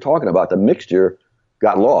whites that we were talking about, the mixture,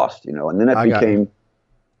 got lost, you know, and then it became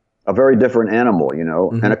a very different animal, you know.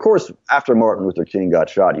 And of course, after Martin Luther King got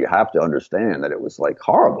shot, you have to understand that it was like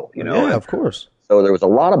horrible, you know. Yeah, of course. So there was a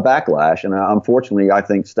lot of backlash, and unfortunately, I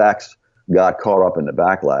think Stax got caught up in the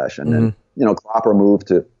backlash, and then, you know, Cropper moved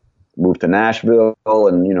to Nashville,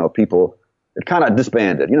 and, you know, people, it kind of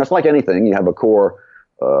disbanded. You know, it's like anything. You have a core,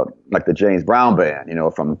 like the James Brown band, you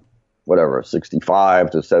know, from whatever,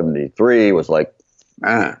 65 to 73 was like,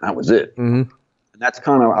 man, that was it. And that's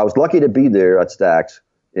kind of, I was lucky to be there at Stax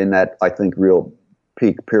in that, I think, real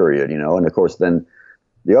peak period, you know. And of course, then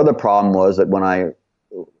the other problem was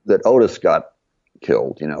that Otis got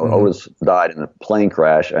killed, you know. Otis died in a plane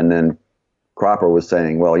crash, and then Cropper was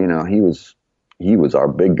saying, well, you know, he was our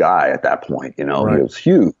big guy at that point, you know. He was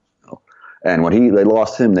huge. And when they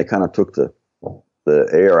lost him, they kind of took the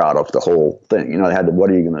air out of the whole thing. You know, they had what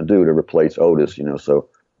are you going to do to replace Otis? You know, so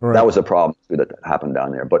that was a problem that happened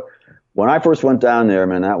down there. But when I first went down there,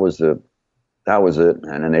 man, that was it.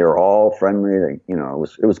 And then they were all friendly. You know,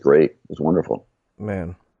 it was great. It was wonderful.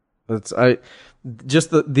 Man, just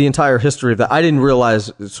the entire history of that. I didn't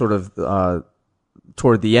realize sort of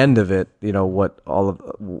toward the end of it, you know, what all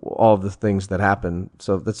of the things that happened.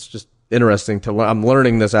 So that's just interesting to learn. I'm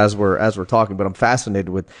learning this as we're talking, but I'm fascinated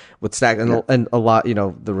with Stax and a lot, you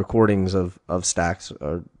know, the recordings of Stax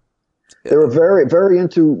are. They were very, very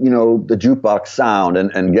into, you know, the jukebox sound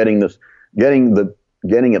and getting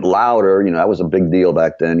it louder. You know, that was a big deal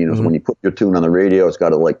back then. You know, so when you put your tune on the radio, it's got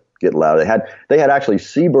to like get loud. They had actually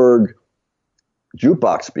Seeburg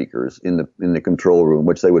jukebox speakers in the control room,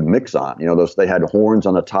 which they would mix on. You know, they had horns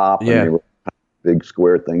on the top. Yeah. And they were big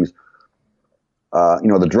square things. You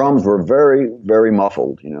know, the drums were very, very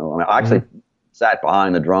muffled. You know, I mean, I actually sat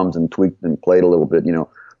behind the drums and tweaked and played a little bit. You know,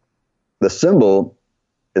 the cymbal,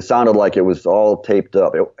 it sounded like it was all taped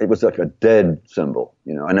up. It was like a dead cymbal.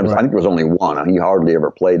 You know, and I think there was only one. He hardly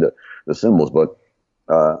ever played the cymbals, but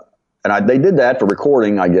they did that for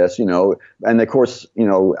recording, I guess. You know, and of course, you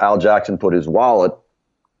know, Al Jackson put his wallet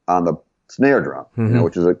on the snare drum, you know,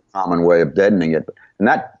 which is a common way of deadening it, and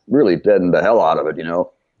that really deadened the hell out of it. You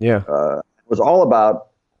know. Yeah. It was all about,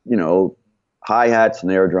 you know, hi-hat,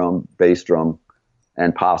 snare drum, bass drum,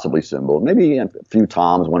 and possibly cymbal. Maybe a few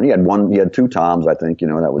toms. He had two toms, I think, you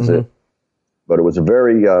know, that was it. But it was a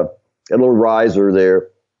very, a little riser there,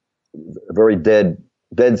 a very dead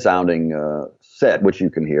sounding set, which you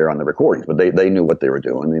can hear on the recordings, but they knew what they were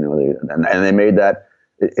doing, you know, and they made that,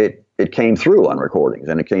 it came through on recordings,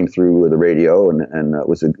 and it came through the radio, and it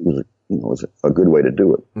was a good way to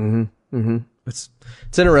do it.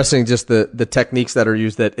 It's interesting, just the techniques that are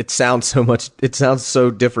used, that it sounds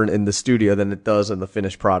so different in the studio than it does in the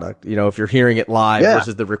finished product. You know, if you're hearing it live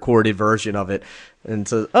versus the recorded version of it, and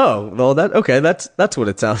so, that's what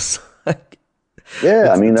it sounds like.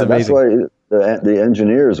 Yeah, I mean, that's why the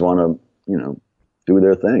engineers want to, you know, do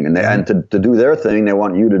their thing, and to do their thing, they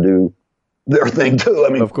want you to do their thing too.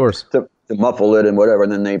 I mean, of course, to muffle it and whatever,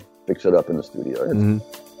 and then they fix it up in the studio. That's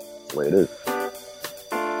the way it is.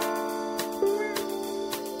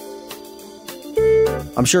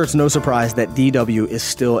 I'm sure it's no surprise that DW is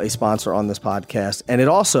still a sponsor on this podcast, and it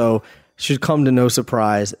also should come to no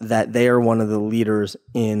surprise that they are one of the leaders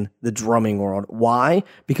in the drumming world. Why?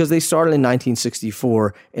 Because they started in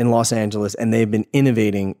 1964 in Los Angeles, and they've been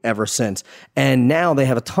innovating ever since. And now they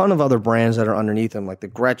have a ton of other brands that are underneath them, like the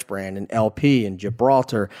Gretsch brand and LP and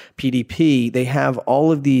Gibraltar, PDP. They have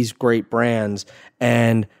all of these great brands,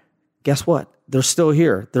 and guess what? They're still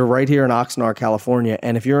here. They're right here in Oxnard, California.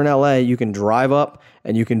 And if you're in LA, you can drive up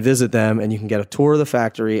and you can visit them, and you can get a tour of the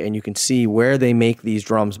factory, and you can see where they make these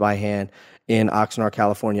drums by hand in Oxnard,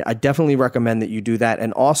 California. I definitely recommend that you do that.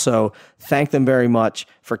 And also thank them very much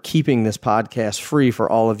for keeping this podcast free for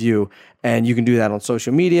all of you. And you can do that on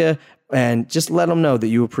social media, and just let them know that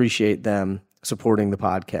you appreciate them supporting the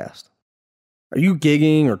podcast. Are you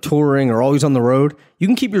gigging or touring or always on the road? You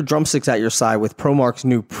can keep your drumsticks at your side with ProMark's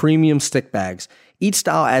new premium stick bags. Each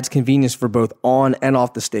style adds convenience for both on and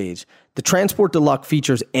off the stage. The Transport Deluxe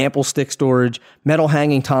features ample stick storage, metal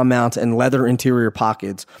hanging tom mounts, and leather interior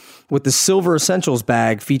pockets. With the Silver Essentials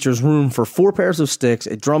bag, features room for 4 pairs of sticks,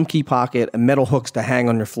 a drum key pocket, and metal hooks to hang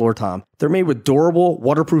on your floor tom. They're made with durable,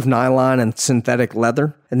 waterproof nylon and synthetic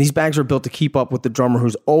leather, and these bags are built to keep up with the drummer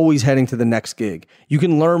who's always heading to the next gig. You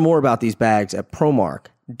can learn more about these bags at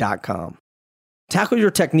promark.com. Tackle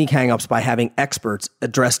your technique hangups by having experts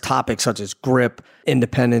address topics such as grip,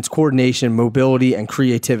 independence, coordination, mobility, and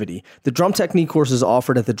creativity. The drum technique courses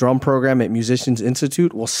offered at the drum program at Musicians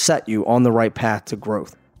Institute will set you on the right path to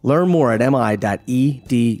growth. Learn more at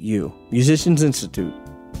mi.edu. Musicians Institute,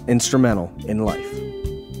 instrumental in life.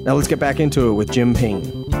 Now let's get back into it with Jim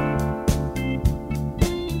Payne.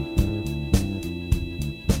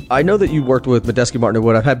 I know that you worked with Medeski Martin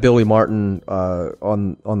Wood. I've had Billy Martin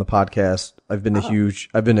on the podcast. I've been a huge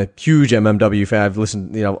MMW fan. I've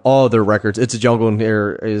listened, all their records. It's a Jungle in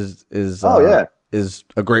Here is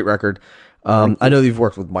a great record. I know you've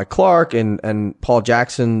worked with Mike Clark and Paul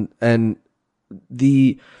Jackson, and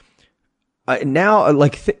looking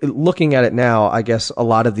at it now, I guess a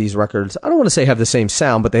lot of these records, I don't want to say have the same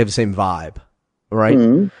sound, but they have the same vibe, right?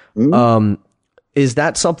 Mm-hmm. Mm-hmm. Is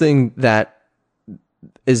that something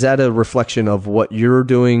is that a reflection of what you're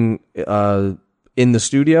doing in the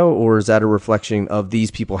studio, or is that a reflection of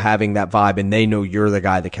these people having that vibe and they know you're the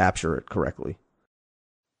guy to capture it correctly?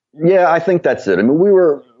 Yeah, I think that's it. I mean, we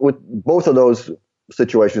were with both of those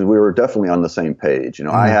situations, we were definitely on the same page.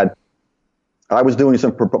 Mm-hmm. I was doing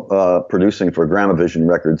some producing for Gramavision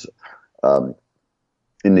Records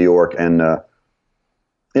in New York, and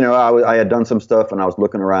I had done some stuff, and I was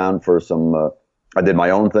looking around for some. I did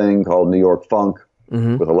my own thing called New York Funk.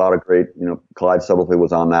 Mm-hmm. With a lot of great, Clyde Stubblefield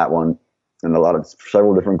was on that one, and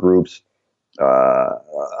several different groups. I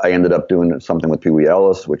ended up doing something with Pee Wee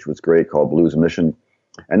Ellis, which was great, called Blues Mission.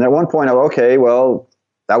 And at one point, I was okay. Well,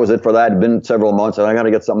 that was it for that. It'd been several months, and I got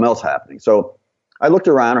to get something else happening. So I looked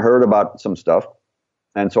around, heard about some stuff,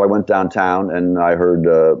 and so I went downtown and I heard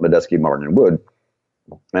Medeski Martin Wood,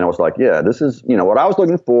 and I was like, yeah, this is what I was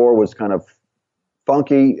looking for was kind of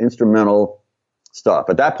funky instrumental stuff.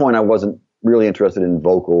 At that point, I wasn't really interested in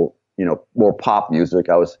vocal, more pop music.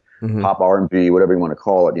 I was mm-hmm. pop R&B, whatever you want to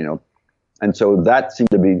call it, And so that seemed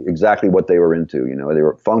to be exactly what they were into. They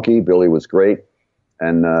were funky. Billy was great,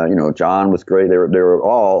 and John was great. They were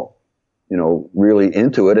all, really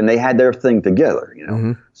into it, and they had their thing together.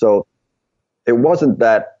 Mm-hmm. So it wasn't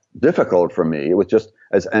that difficult for me. It was just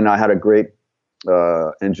and I had a great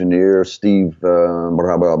engineer, Steve.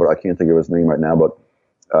 I can't think of his name right now, but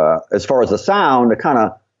as far as the sound, it kind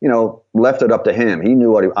of left it up to him. He knew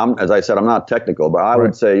what as I said, I'm not technical, but I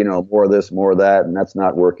would say, more of this, more of that, and that's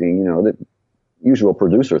not working, the usual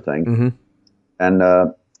producer thing. Mm-hmm.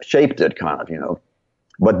 And shaped it kind of,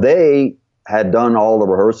 But they had done all the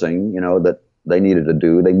rehearsing, that they needed to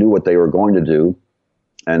do. They knew what they were going to do.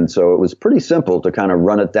 And so it was pretty simple to kind of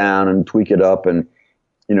run it down and tweak it up, and,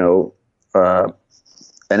 and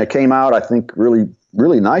it came out, I think, really,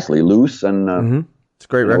 really nicely, loose, and mm-hmm. It's a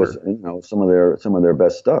great record. Was, some of their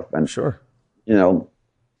best stuff. And sure,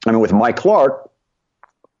 with Mike Clark,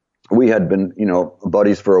 we had been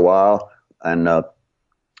buddies for a while, and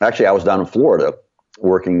actually I was down in Florida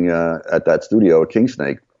working at that studio at King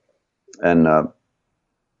Snake, and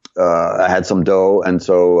I had some dough, and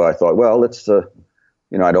so I thought, well, let's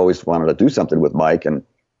I'd always wanted to do something with Mike, and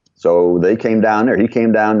so they came down there. He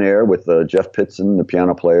came down there with Jeff Pitson, the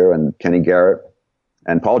piano player, and Kenny Garrett,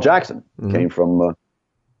 and Paul Jackson mm-hmm. came from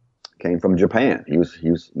Japan. He was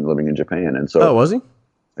living in Japan, and so. Oh, was he?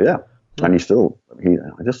 Yeah, and I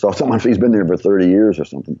just saw someone. He's been there for 30 years or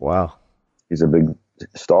something. Wow, he's a big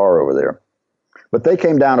star over there. But they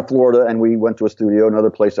came down to Florida, and we went to a studio, another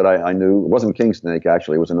place that I knew. It wasn't King Snake,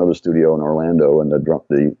 actually. It was another studio in Orlando, and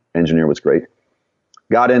the engineer was great.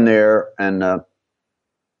 Got in there, and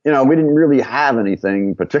we didn't really have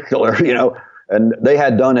anything particular, and they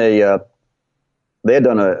had done a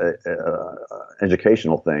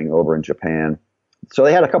educational thing over in Japan. So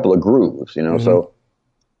they had a couple of grooves, mm-hmm. So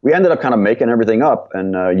we ended up kind of making everything up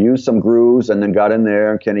and used some grooves, and then got in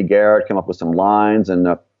there, and Kenny Garrett came up with some lines,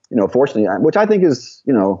 and fortunately, which I think is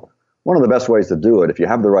one of the best ways to do it, if you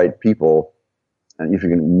have the right people, and if you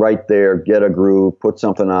can right there get a groove, put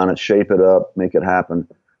something on it, shape it up, make it happen.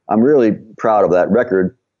 I'm really proud of that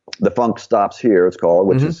record. The Funk Stops Here, it's called,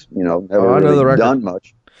 which mm-hmm. is never really done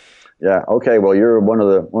much. Yeah. Okay. Well, you're one of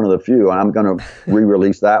the few, and I'm going to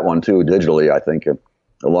re-release that one too digitally, I think,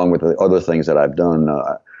 along with the other things that I've done.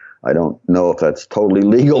 I don't know if that's totally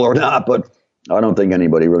legal or not, but I don't think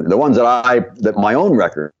anybody really, the ones that my own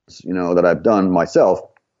records, that I've done myself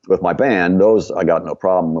with my band, those I got no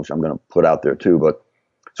problem, which I'm going to put out there too. But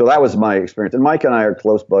so that was my experience. And Mike and I are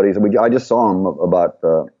close buddies. I just saw him about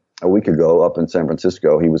a week ago up in San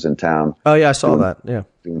Francisco. He was in town. Oh yeah, I saw that. Yeah,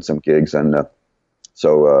 doing some gigs, and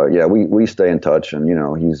so we stay in touch. And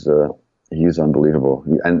he's unbelievable.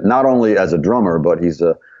 And not only as a drummer, but he's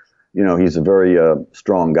a very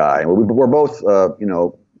strong guy. We're both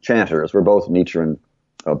chanters. We're both Nichiren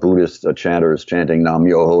Buddhist chanters, chanting Nam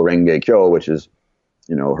Myoho Renge Kyo, which is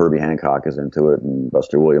Herbie Hancock is into it, and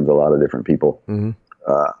Buster Williams, a lot of different people. Mm-hmm.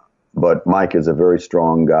 But Mike is a very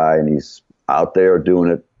strong guy, and he's out there doing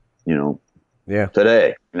it,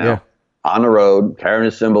 today, on the road, carrying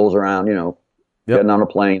his cymbals around, getting on a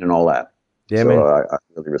plane and all that. Yeah, so man. I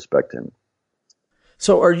really respect him.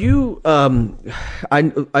 So are you,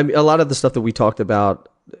 I a lot of the stuff that we talked about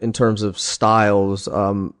in terms of styles,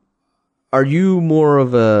 are you more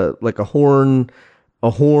of a horn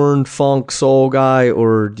funk soul guy,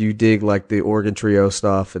 or do you dig like the organ trio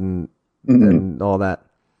stuff and all that?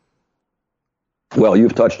 Well,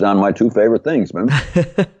 you've touched on my two favorite things, man.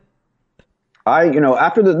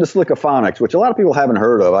 After the Slickophonics, which a lot of people haven't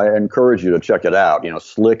heard of, I encourage you to check it out.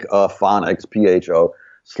 Slickophonics, PHO,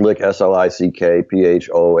 Slick SLICK,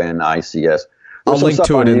 I'll link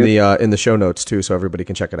to it in the show notes too, so everybody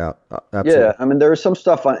can check it out. Absolutely. Yeah, I mean, there's some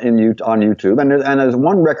stuff on YouTube, and there's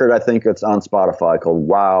one record I think it's on Spotify called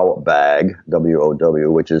Wow Bag,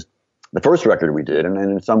 WOW, which is the first record we did, and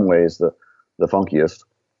in some ways the funkiest.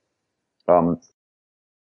 And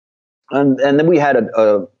then we had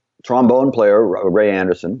a trombone player, Ray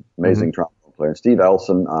Anderson, amazing trombone player, and Steve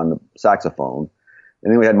Elson on the saxophone.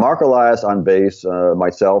 And then we had Mark Elias on bass,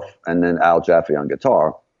 myself, and then Al Jaffe on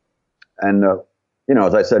guitar. And,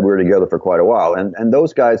 as I said, we were together for quite a while. And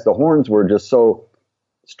those guys, the horns were just so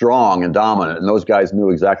strong and dominant, and those guys knew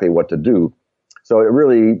exactly what to do. So it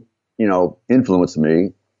really, influenced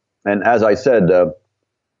me. And as I said, going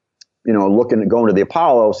to the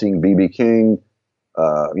Apollo, seeing B.B. King,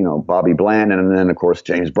 Bobby Bland, and then, of course,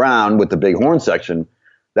 James Brown with the big horn section,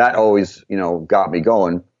 that always, got me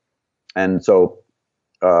going. And so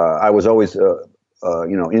I was always,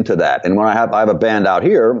 into that. And when I have a band out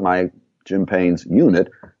here, my Jim Payne's unit,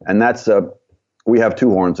 and that's we have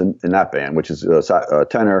two horns in that band, which is a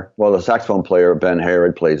tenor. Well, the saxophone player Ben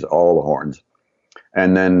Harrod plays all the horns,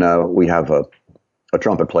 and then we have a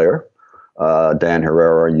trumpet player, Dan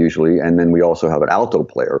Herrera usually, and then we also have an alto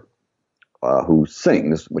player who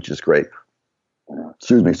sings, which is great.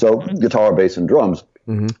 Excuse me. So guitar, bass, and drums.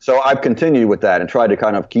 Mm-hmm. So I've continued with that and tried to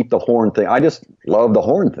kind of keep the horn thing. I just love the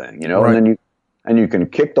horn thing, Right. And then you can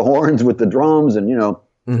kick the horns with the drums, and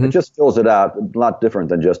it just fills it out. A lot different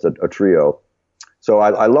than just a trio. So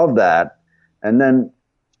I love that. And then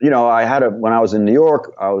I had when I was in New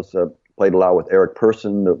York, I was played a lot with Eric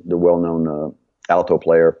Persson, the well-known alto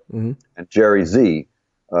player, and Jerry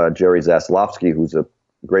Zaslavsky, who's a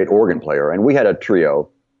great organ player, and we had a trio.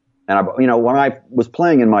 And when I was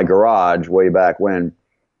playing in my garage way back when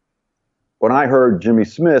I heard Jimmy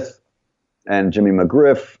Smith and Jimmy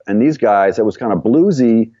McGriff and these guys, it was kind of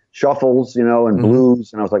bluesy shuffles, and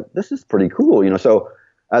blues, and I was like, this is pretty cool, So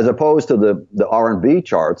as opposed to the R&B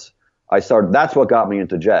charts, that's what got me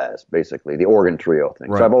into jazz, basically, the organ trio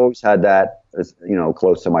thing. Right. So I've always had that, as,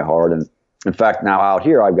 close to my heart. And in fact, now out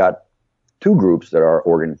here, I've got two groups that are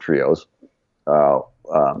organ trios.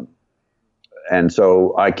 And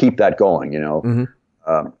so I keep that going,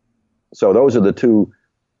 so those are the two,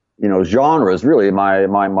 genres, really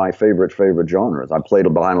my favorite genres. I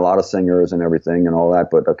played behind a lot of singers and everything and all that,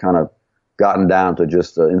 but I've kind of gotten down to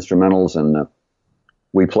just instrumentals. And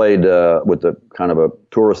we played with the kind of a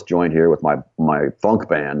tourist joint here with my funk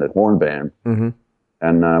band, the horn band. Mm-hmm.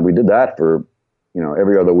 And we did that for,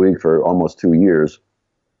 every other week for almost 2 years.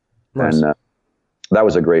 Nice. And that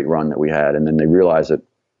was a great run that we had. And then they realized that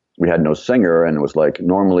we had no singer, and it was like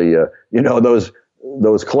normally, those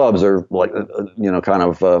clubs are like, kind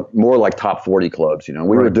of more like top 40 clubs. We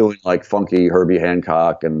were doing like funky Herbie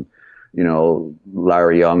Hancock and,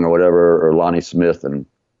 Larry Young or whatever, or Lonnie Smith, and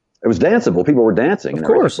it was danceable. People were dancing. Of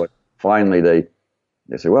course. But finally, they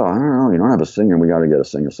said, well, I don't know, you don't have a singer. We got to get a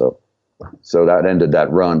singer. So that ended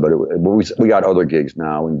that run. But we got other gigs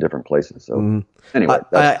now in different places. So anyway,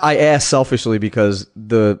 I asked selfishly because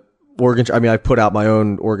the organ. I mean, I put out my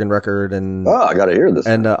own organ record, and I got to hear this.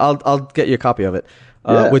 And I'll get you a copy of it.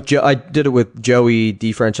 I did it with Joey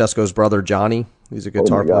DiFrancesco's brother Johnny. He's a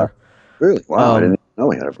guitar player. Really? Wow! I didn't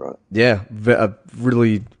know he had a brother. Yeah, a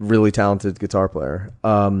really, really talented guitar player.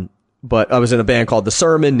 But I was in a band called The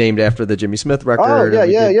Sermon, named after the Jimmy Smith record. Oh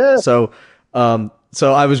yeah. So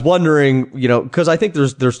So I was wondering, because I think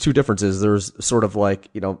there's two differences. There's sort of like,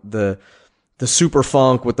 the super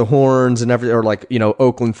funk with the horns and everything, or like,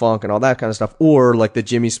 Oakland funk and all that kind of stuff, or like the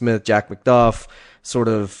Jimmy Smith, Jack McDuff sort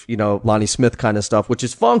of, Lonnie Smith kind of stuff, which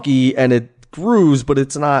is funky and it grooves, but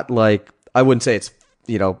it's not like, I wouldn't say it's,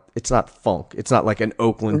 it's not funk. It's not like an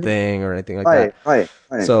Oakland thing or anything like that. Right.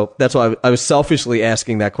 So that's why I was selfishly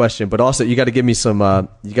asking that question, but also you got to give me some,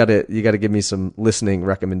 you got to give me some listening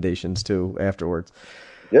recommendations too afterwards.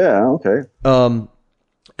 Yeah. Okay.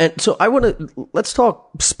 And so let's talk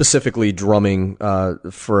specifically drumming,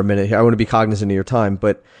 for a minute here. I want to be cognizant of your time,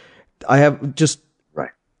 but I have just,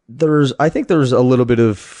 I think there's a little bit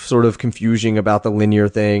of sort of confusion about the linear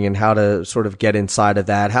thing and how to sort of get inside of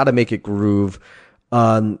that, how to make it groove.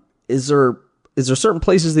 Is there certain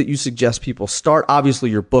places that you suggest people start? Obviously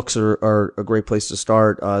your books are a great place to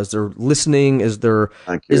start. Is there listening? Is there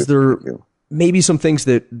maybe some things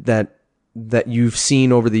that you've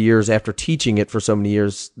seen over the years after teaching it for so many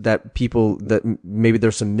years that maybe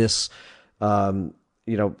there's some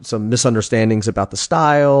some misunderstandings about the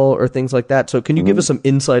style or things like that. So can you give us some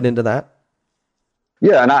insight into that?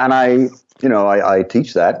 Yeah. And I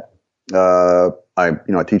teach that. I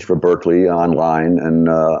teach for Berkeley online, and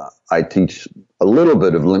I teach a little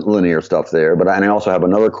bit of linear stuff there. But I also have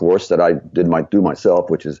another course that I do myself,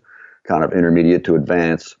 which is kind of intermediate to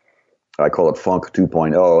advanced. I call it Funk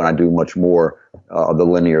 2.0, and I do much more of the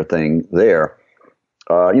linear thing there.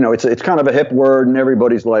 It's kind of a hip word, and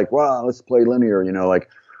everybody's like, "Wow, let's play linear,"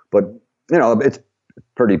 but it's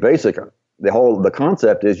pretty basic. The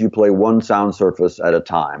concept is you play one sound surface at a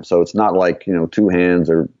time. So it's not like, two hands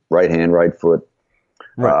or right hand, right foot.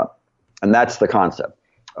 Right. And that's the concept.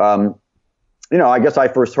 I guess I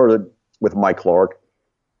first heard it with Mike Clark,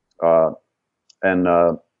 and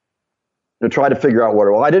to try to figure out what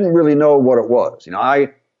it was. I didn't really know what it was.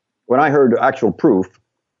 When I heard Actual Proof,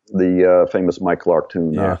 the famous Mike Clark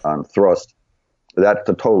tune on Thrust, that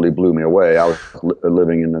totally blew me away. I was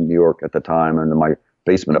living in New York at the time, and in my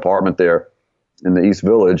basement apartment there in the East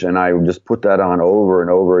Village, and I just put that on over and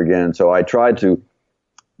over again. So I tried to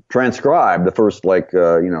transcribe the first 12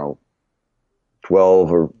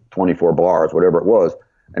 or 24 bars, whatever it was.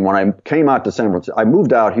 And when I came out to San Francisco, I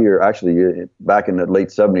moved out here actually back in the late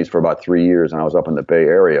 70s for about 3 years, and I was up in the Bay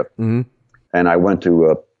Area. Mm-hmm. And I went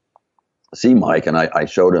to see Mike, and I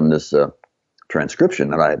showed him this transcription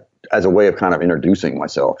that as a way of kind of introducing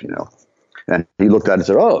myself, And he looked at it and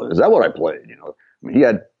said, "Oh, is that what I played?" He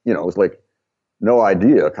had, it was like no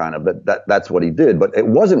idea kind of that's what he did, but it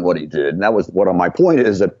wasn't what he did. And that was my point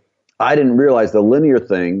is that I didn't realize the linear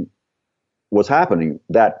thing was happening,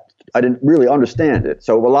 that I didn't really understand it.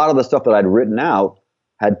 So a lot of the stuff that I'd written out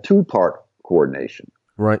had 2-part coordination.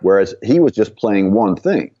 Right. Whereas he was just playing one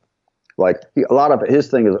thing. Like a lot of his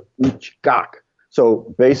thing is uchikak.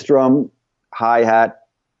 So bass drum, hi-hat,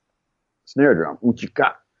 snare drum,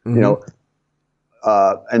 uchikak, Mm-hmm.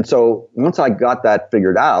 And so once I got that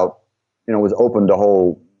figured out, it was opened a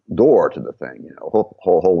whole door to the thing,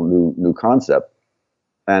 whole new concept.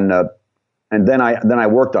 And then I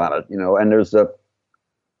worked on it, and there is a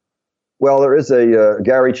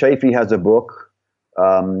Gary Chafee has a book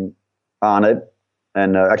on it.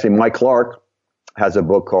 And actually Mike Clark has a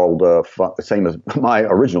book called, same as my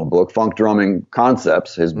original book, Funk Drumming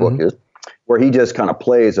Concepts, his book is, where he just kind of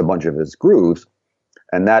plays a bunch of his grooves,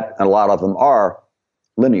 and a lot of them are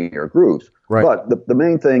linear grooves. Right. But the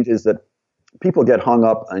main thing is that people get hung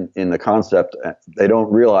up in the concept. They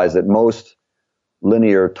don't realize that most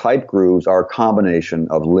linear type grooves are a combination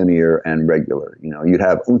of linear and regular. You'd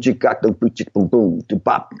have boom, do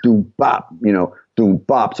bop, do bop, do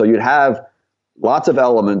bop. So you'd have lots of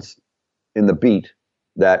elements in the beat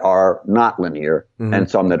that are not linear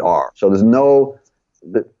and some that are. So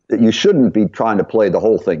you shouldn't be trying to play the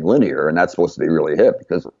whole thing linear, and that's supposed to be really hip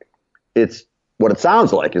because it's what it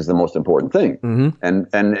sounds like is the most important thing. Mm-hmm.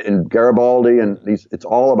 And in Garibaldi and it's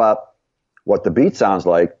all about what the beat sounds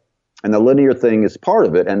like, and the linear thing is part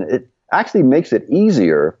of it, and it actually makes it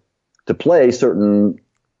easier to play certain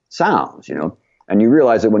sounds, And you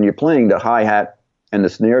realize that when you're playing the hi-hat and the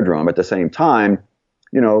snare drum at the same time,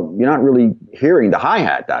 you're not really hearing the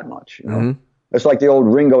hi-hat that much. It's like the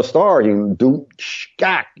old Ringo Starr, he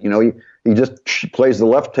just plays the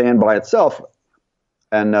left hand by itself,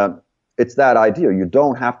 and it's that idea. You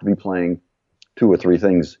don't have to be playing 2 or 3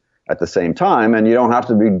 things at the same time, and you don't have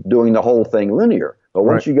to be doing the whole thing linear. But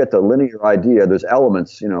once you get the linear idea, there's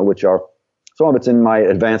elements, which are, some of it's in my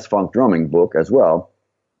Advanced Funk Drumming book as well,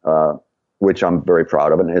 which I'm very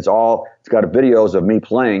proud of. And it's got videos of me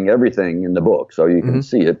playing everything in the book, so you can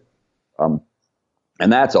see it.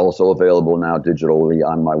 And that's also available now digitally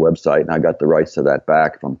on my website. And I got the rights to that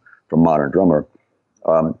back from Modern Drummer.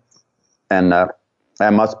 And I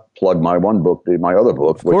must plug my one book, my other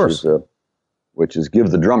book, which is Give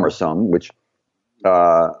the Drummer Some, which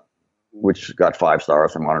got 5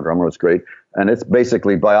 stars from Modern Drummer. It's great. And it's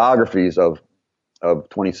basically biographies of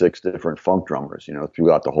 26 different funk drummers,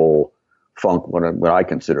 throughout the whole funk, what I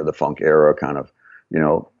consider the funk era, kind of,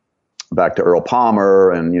 back to Earl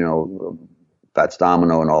Palmer and, Fats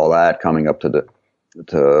Domino and all that, coming up to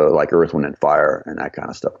like Earth, Wind and Fire and that kind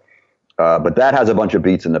of stuff. But that has a bunch of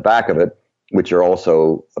beats in the back of it, which are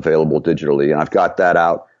also available digitally. And I've got that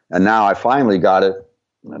out. And now I finally got it.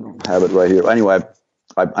 I don't have it right here. Anyway,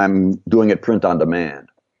 I'm doing it print on demand,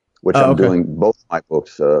 which I'm doing both my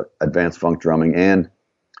books, Advanced Funk Drumming and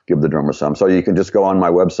Give the Drummer Some. So you can just go on my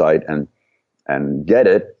website and get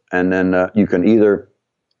it. And then you can either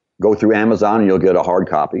go through Amazon and you'll get a hard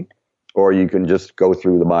copy, or you can just go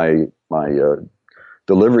through my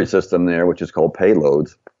delivery system there, which is called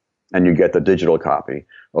Payloads, and you get the digital copy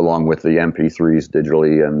along with the MP3s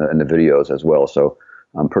digitally and the videos as well. So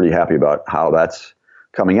I'm pretty happy about how that's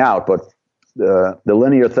coming out. But the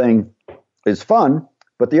linear thing is fun.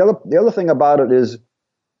 But the other thing about it is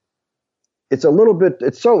it's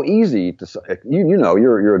so easy to,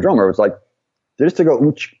 you're a drummer. It's like just to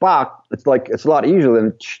go bop. It's a lot easier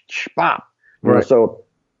than bop. Right. So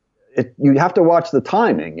you have to watch the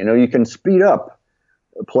timing. You can speed up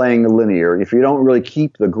playing the linear if you don't really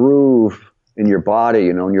keep the groove in your body,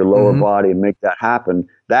 in your lower body, and make that happen.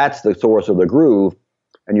 That's the source of the groove,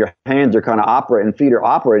 and your hands are kind of operating, feet are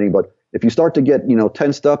operating. But if you start to get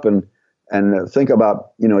tensed up and think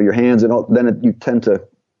about your hands and all, then you tend to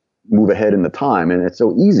move ahead in the time. And it's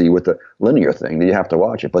so easy with the linear thing that you have to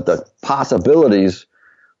watch it. But the possibilities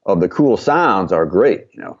of the cool sounds are great.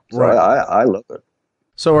 So right. I love it.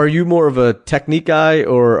 So are you more of a technique guy,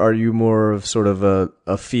 or are you more of sort of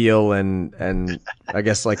a feel and I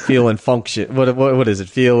guess like feel and function? What is it?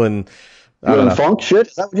 Feel and funk shit?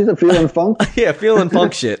 Is that what you said? Feel and funk? Yeah, feel and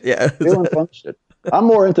funk shit. Yeah. Feel and funk shit. I'm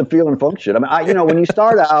more into feel and funk shit. I mean, when you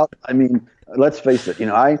start out, let's face it,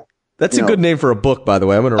 That's a good name for a book, by the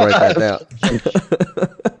way. I'm going to write that down.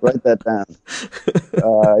 Write that down.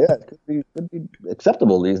 Yeah, it could be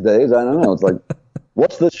acceptable these days. I don't know. It's like,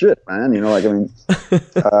 what's this shit, man?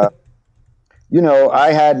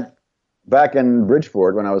 I had back in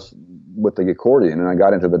Bridgeport when I was with the accordion and I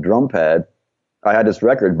got into the drum pad, I had this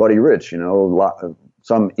record, Buddy Rich,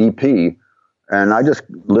 some EP, and I just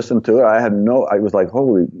listened to it. I was like,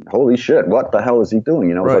 holy shit, what the hell is he doing?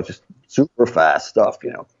 It was like just super fast stuff,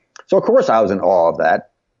 So of course I was in awe of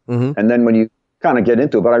that. Mm-hmm. And then when you kind of get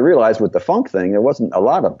into it, but I realized with the funk thing, there wasn't a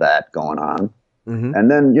lot of that going on. Mm-hmm. And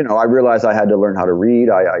then, I realized I had to learn how to read.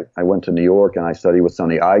 I went to New York and I studied with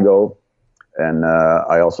Sonny Igo. And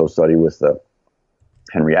I also studied with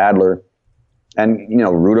Henry Adler. And,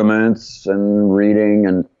 rudiments and reading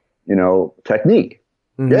and, technique.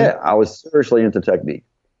 Mm-hmm. Yeah, I was seriously into technique.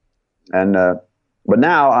 And but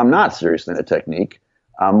now I'm not seriously into technique.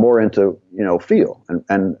 I'm more into, feel.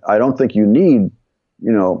 And I don't think you need,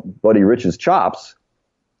 Buddy Rich's chops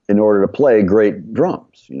in order to play great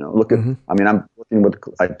drums. Look at,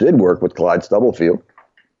 I did work with Clyde Stubblefield,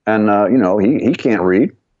 and, he can't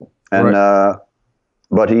read, and,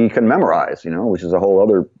 but he can memorize, which is a whole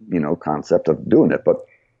other, concept of doing it. But,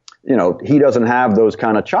 he doesn't have those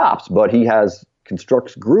kind of chops, but he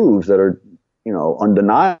constructs grooves that are,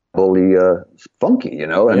 undeniably funky,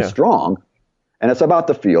 and strong. And it's about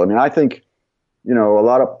the feel. I think, a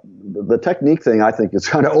lot of the technique thing, I think is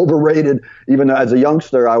kind of overrated. Even as a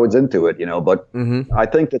youngster, I was into it, but I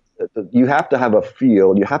think that you have to have a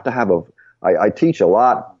feel. You have to have I teach a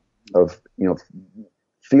lot of,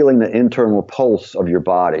 feeling the internal pulse of your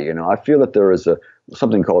body. I feel that there is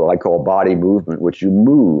something I call body movement, which you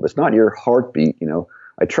move. It's not your heartbeat.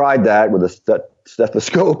 I tried that with a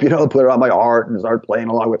stethoscope, put it on my heart and start playing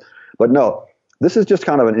along with, but no. This is just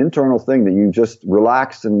kind of an internal thing that you just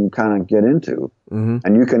relax and kind of get into. Mm-hmm.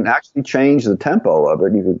 And you can actually change the tempo of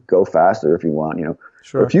it. You could go faster if you want,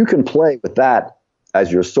 Sure. If you can play with that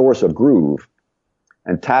as your source of groove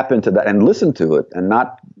and tap into that and listen to it and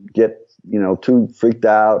not get, too freaked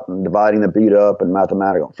out and dividing the beat up and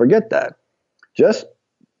mathematical. Forget that. Just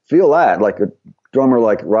feel that, like a drummer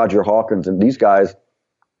like Roger Hawkins and these guys,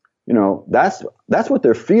 that's what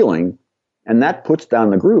they're feeling. And that puts down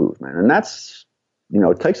the groove, man. And that's,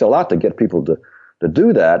 it takes a lot to get people to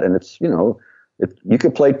do that. And it's, you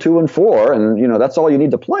could play 2 and 4 and, that's all you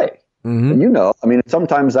need to play. Mm-hmm. And,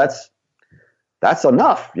 sometimes that's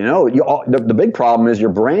enough, the big problem is your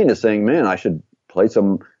brain is saying, man, I should play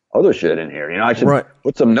some other shit in here. I should Right.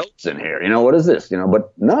 put some notes in here. What is this?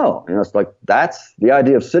 But no, it's like, that's the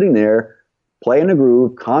idea of sitting there, playing a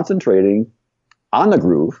groove, concentrating on the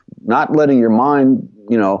groove, not letting your mind,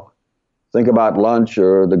 think about lunch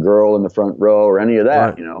or the girl in the front row or any of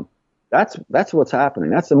that. Right. That's what's happening.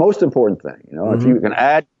 That's the most important thing. If you can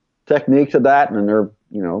add technique to that, and there are,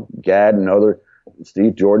 Gadd and other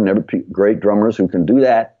Steve Jordan, great drummers who can do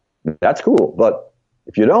that, that's cool. But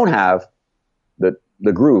if you don't have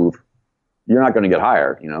the groove, you're not going to get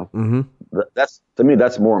hired. That's, to me,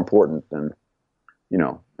 that's more important than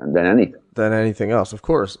anything. Than anything else, of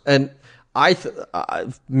course. And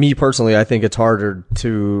me personally, I think it's harder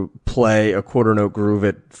to play a quarter note groove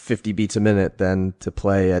at 50 beats a minute than to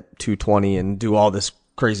play at 220 and do all this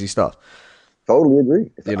crazy stuff. Totally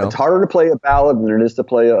agree. It's harder to play a ballad than it is to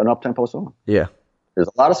play an up-tempo song. Yeah. There's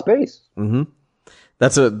a lot of space. Mm-hmm.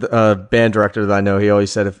 That's a band director that I know. He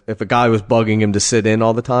always said if a guy was bugging him to sit in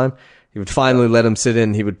all the time, he would finally let him sit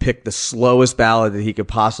in. He would pick the slowest ballad that he could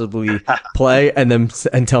possibly play and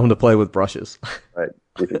tell him to play with brushes. Right.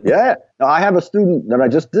 Yeah. No, I have a student that I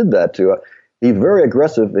just did that to. He's very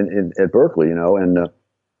aggressive at Berkeley, and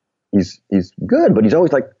he's good, but he's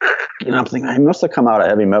always like, I'm thinking, he must have come out of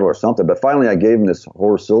heavy metal or something. But finally, I gave him this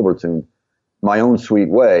Horace Silver tune, my own sweet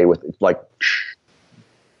way, with like.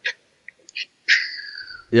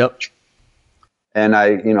 Yep. And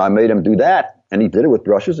I made him do that, and he did it with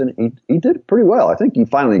brushes, and he did it pretty well. I think he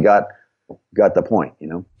finally got the point,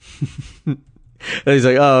 And he's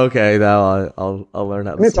like, oh, okay, now I'll learn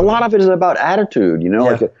how to a lot of it is about attitude,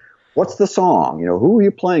 like, what's the song? Who are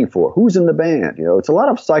you playing for? Who's in the band? It's a lot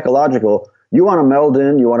of psychological. You want to meld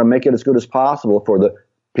in, you want to make it as good as possible for the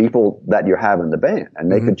people that you have in the band, and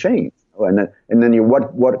they could change. And then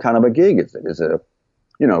what kind of a gig is it? Is it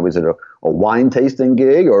a wine tasting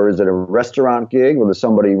gig, or is it a restaurant gig where there's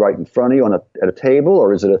somebody right in front of you at a table,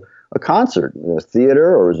 or is it a concert, a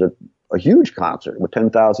theater, or is it a huge concert with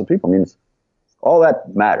 10,000 people? I mean, all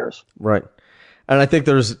that matters. Right. And I think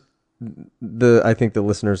I think the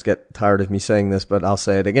listeners get tired of me saying this, but I'll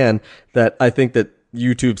say it again, that I think that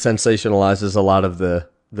YouTube sensationalizes a lot of the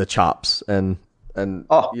chops and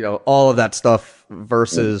all of that stuff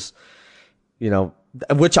versus,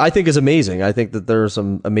 which I think is amazing. I think that there are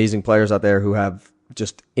some amazing players out there who have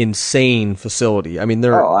just insane facility. I mean,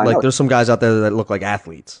 there's some guys out there that look like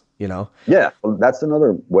athletes, Yeah, well, that's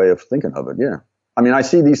another way of thinking of it. Yeah, I mean, I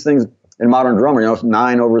see these things in modern drummer. It's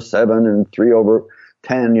 9/7 and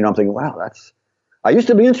 3/10. I'm thinking, wow, I used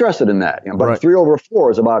to be interested in that. But right.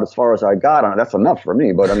 3/4 is about as far as I got on it. That's enough for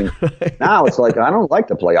me. But I mean, now it's like I don't like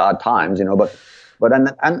to play odd times. But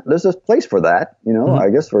and there's a place for that. I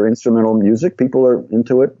guess for instrumental music, people are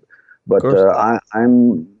into it. But I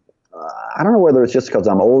don't know whether it's just because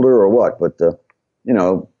I'm older or what. But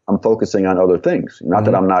I'm focusing on other things. Not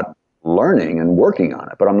that I'm not learning and working on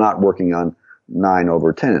it, but I'm not working on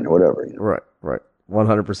 9/10 or whatever. Right.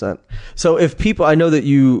 100%. So if people, I know that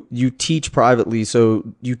you teach privately, so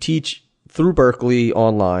you teach through Berkeley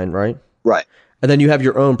online, right? Right. And then you have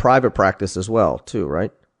your own private practice as well, too,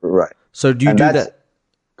 right? Right. So do you do that?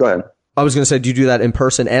 Go ahead. I was going to say, do you do that in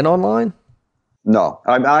person and online? No,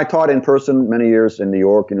 I taught in person many years in New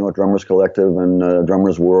York, at Drummers Collective and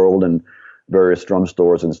Drummers World and various drum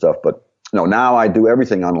stores and stuff. But no, now I do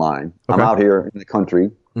everything online. Okay. I'm out here in the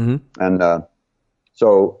country. Mm-hmm. And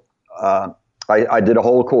so I did a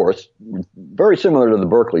whole course, very similar to the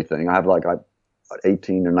Berkeley thing. I have like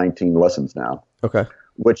 18 or 19 lessons now. Okay.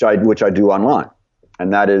 Which I do online.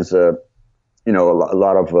 And that is, a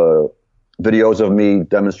lot of videos of me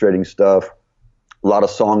demonstrating stuff, a lot of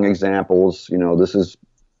song examples. This is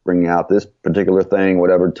bringing out this particular thing,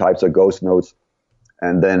 whatever types of ghost notes,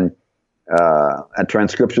 and then and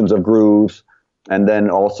transcriptions of grooves, and then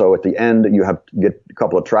also at the end you get a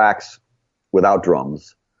couple of tracks without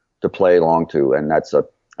drums to play along to, and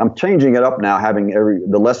I'm changing it up now. Having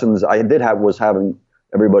the lessons I did have was having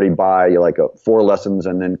everybody buy like 4 lessons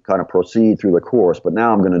and then kind of proceed through the course, but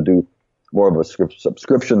now I'm going to do more of a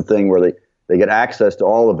subscription thing where they get access to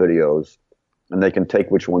all the videos and they can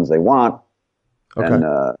take which ones they want. Okay. And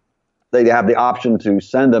they have the option to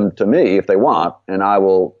send them to me if they want, and I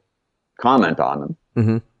will comment on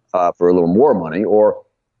them for a little more money, or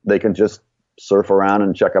they can just surf around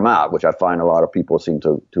and check them out, which I find a lot of people seem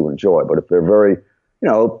to enjoy. But if they're very,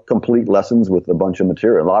 complete lessons with a bunch of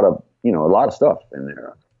material, a lot of stuff in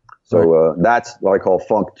there. So that's what I call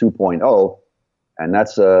Funk 2.0, and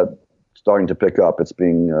that's starting to pick up. It's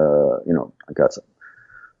being, I got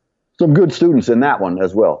some good students in that one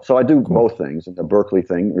as well. So I do both things, and the Berkeley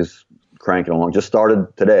thing is cranking along. Just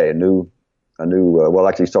started today,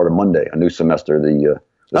 actually started Monday, a new semester, the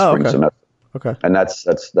spring semester. Okay. And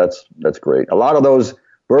that's great. A lot of those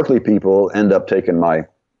Berklee people end up taking my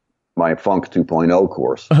Funk 2.0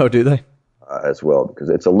 course. Oh, do they? As well, because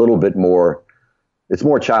it's a little bit more, it's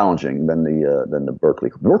more challenging than the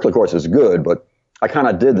Berklee. The Berklee course is good, but I kind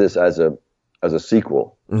of did this as a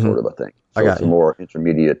sequel sort of a thing. So it's a more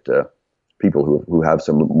intermediate people who have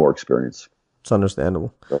some more experience. It's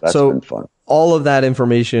understandable. So that's been fun. All of that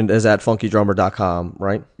information is at funkydrummer.com,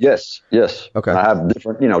 right? Yes. Okay. And I have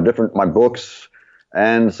different my books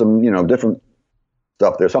and some different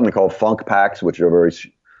stuff. There's something called Funk Packs, which are very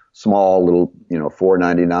small little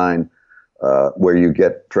 $4.99. Where you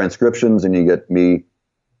get transcriptions and you get me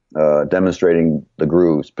demonstrating the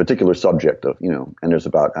grooves, particular subject of, and there's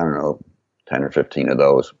about, 10 or 15 of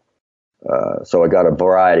those. So I got a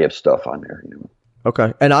variety of stuff on there.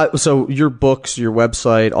 Okay. And so your books, your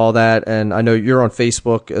website, all that, and I know you're on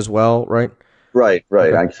Facebook as well, right? Right.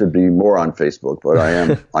 Okay. I should be more on Facebook, but I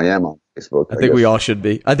am on Facebook. I think we all should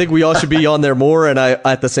be. I think we all should be on there more, and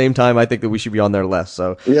at the same time, I think that we should be on there less.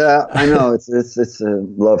 So yeah, I know it's a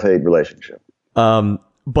love-hate relationship.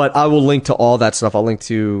 But I will link to all that stuff. I'll link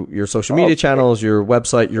to your social media channels, your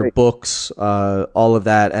website, your books, all of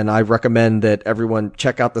that. And I recommend that everyone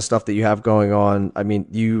check out the stuff that you have going on. I mean,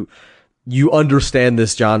 you understand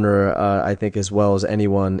this genre, I think, as well as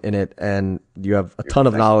anyone in it, and you have a ton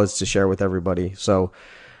of knowledge to share with everybody. So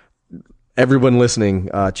everyone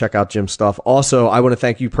listening, check out Jim's stuff. Also, I want to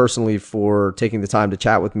thank you personally for taking the time to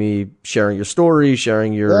chat with me, sharing your story,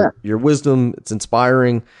 sharing your wisdom. It's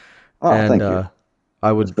inspiring. Oh, thank you.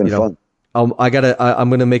 It's been fun. I'm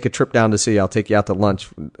going to make a trip down to see you. I'll take you out to lunch.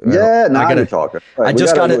 Yeah, now you're talking. Right, I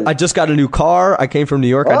just got a new car. I came from New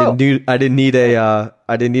York. Oh. I didn't need a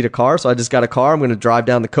car, so I just got a car. I'm going to drive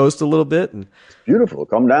down the coast a little bit. And beautiful.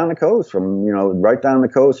 Come down the coast from right down the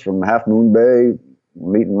coast from Half Moon Bay,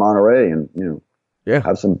 meet in Monterey, and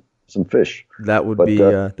have some fish. That would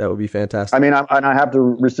be fantastic. I mean, I have to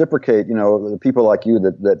reciprocate. The people like you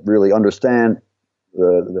that really understand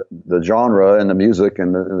the genre and the music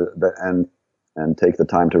and take the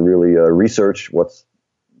time to really research what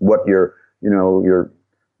your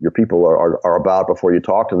people are about before you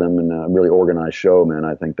talk to them, and really organized show, man.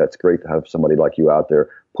 I think that's great to have somebody like you out there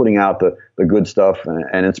putting out the good stuff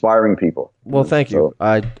and inspiring people. Well, thank you.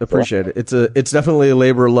 I appreciate it. It's definitely a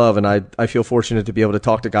labor of love, and I feel fortunate to be able to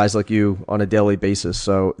talk to guys like you on a daily basis.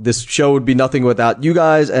 So this show would be nothing without you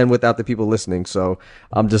guys and without the people listening. So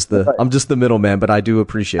I'm just the middleman, but I do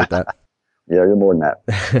appreciate that. Yeah, you're more than that.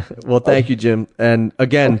 Well, thank you, Jim. And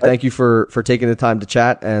again, thank you for taking the time to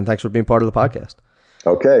chat, and thanks for being part of the podcast.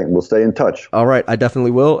 Okay, we'll stay in touch. All right, I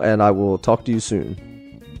definitely will, and I will talk to you soon.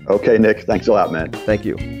 Okay, Nick. Thanks a lot, man. Thank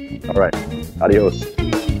you. All right. Adios.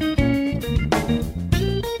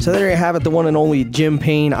 So there you have it, the one and only Jim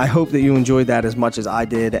Payne. I hope that you enjoyed that as much as I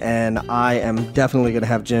did, and I am definitely going to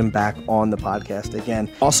have Jim back on the podcast again.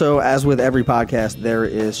 Also, as with every podcast, there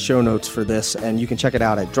is show notes for this, and you can check it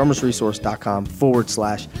out at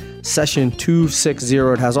drummersresource.com/session 260.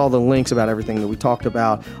 It has all the links about everything that we talked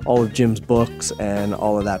about, all of Jim's books, and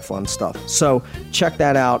all of that fun stuff. So check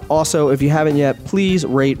that out. Also, if you haven't yet, please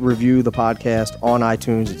rate, review the podcast on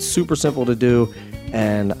iTunes. It's super simple to do,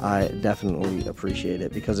 and I definitely appreciate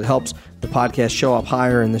it because it helps the podcast show up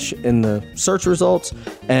higher in the search results,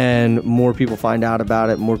 and more people find out about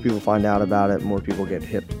it. More people get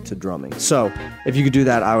hip to drumming. So if you could do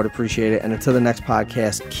that, I would appreciate it. And until the next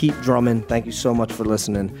podcast, keep drumming. Thank you so much for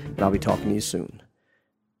listening, and I'll be talking to you soon.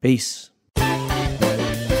 Peace.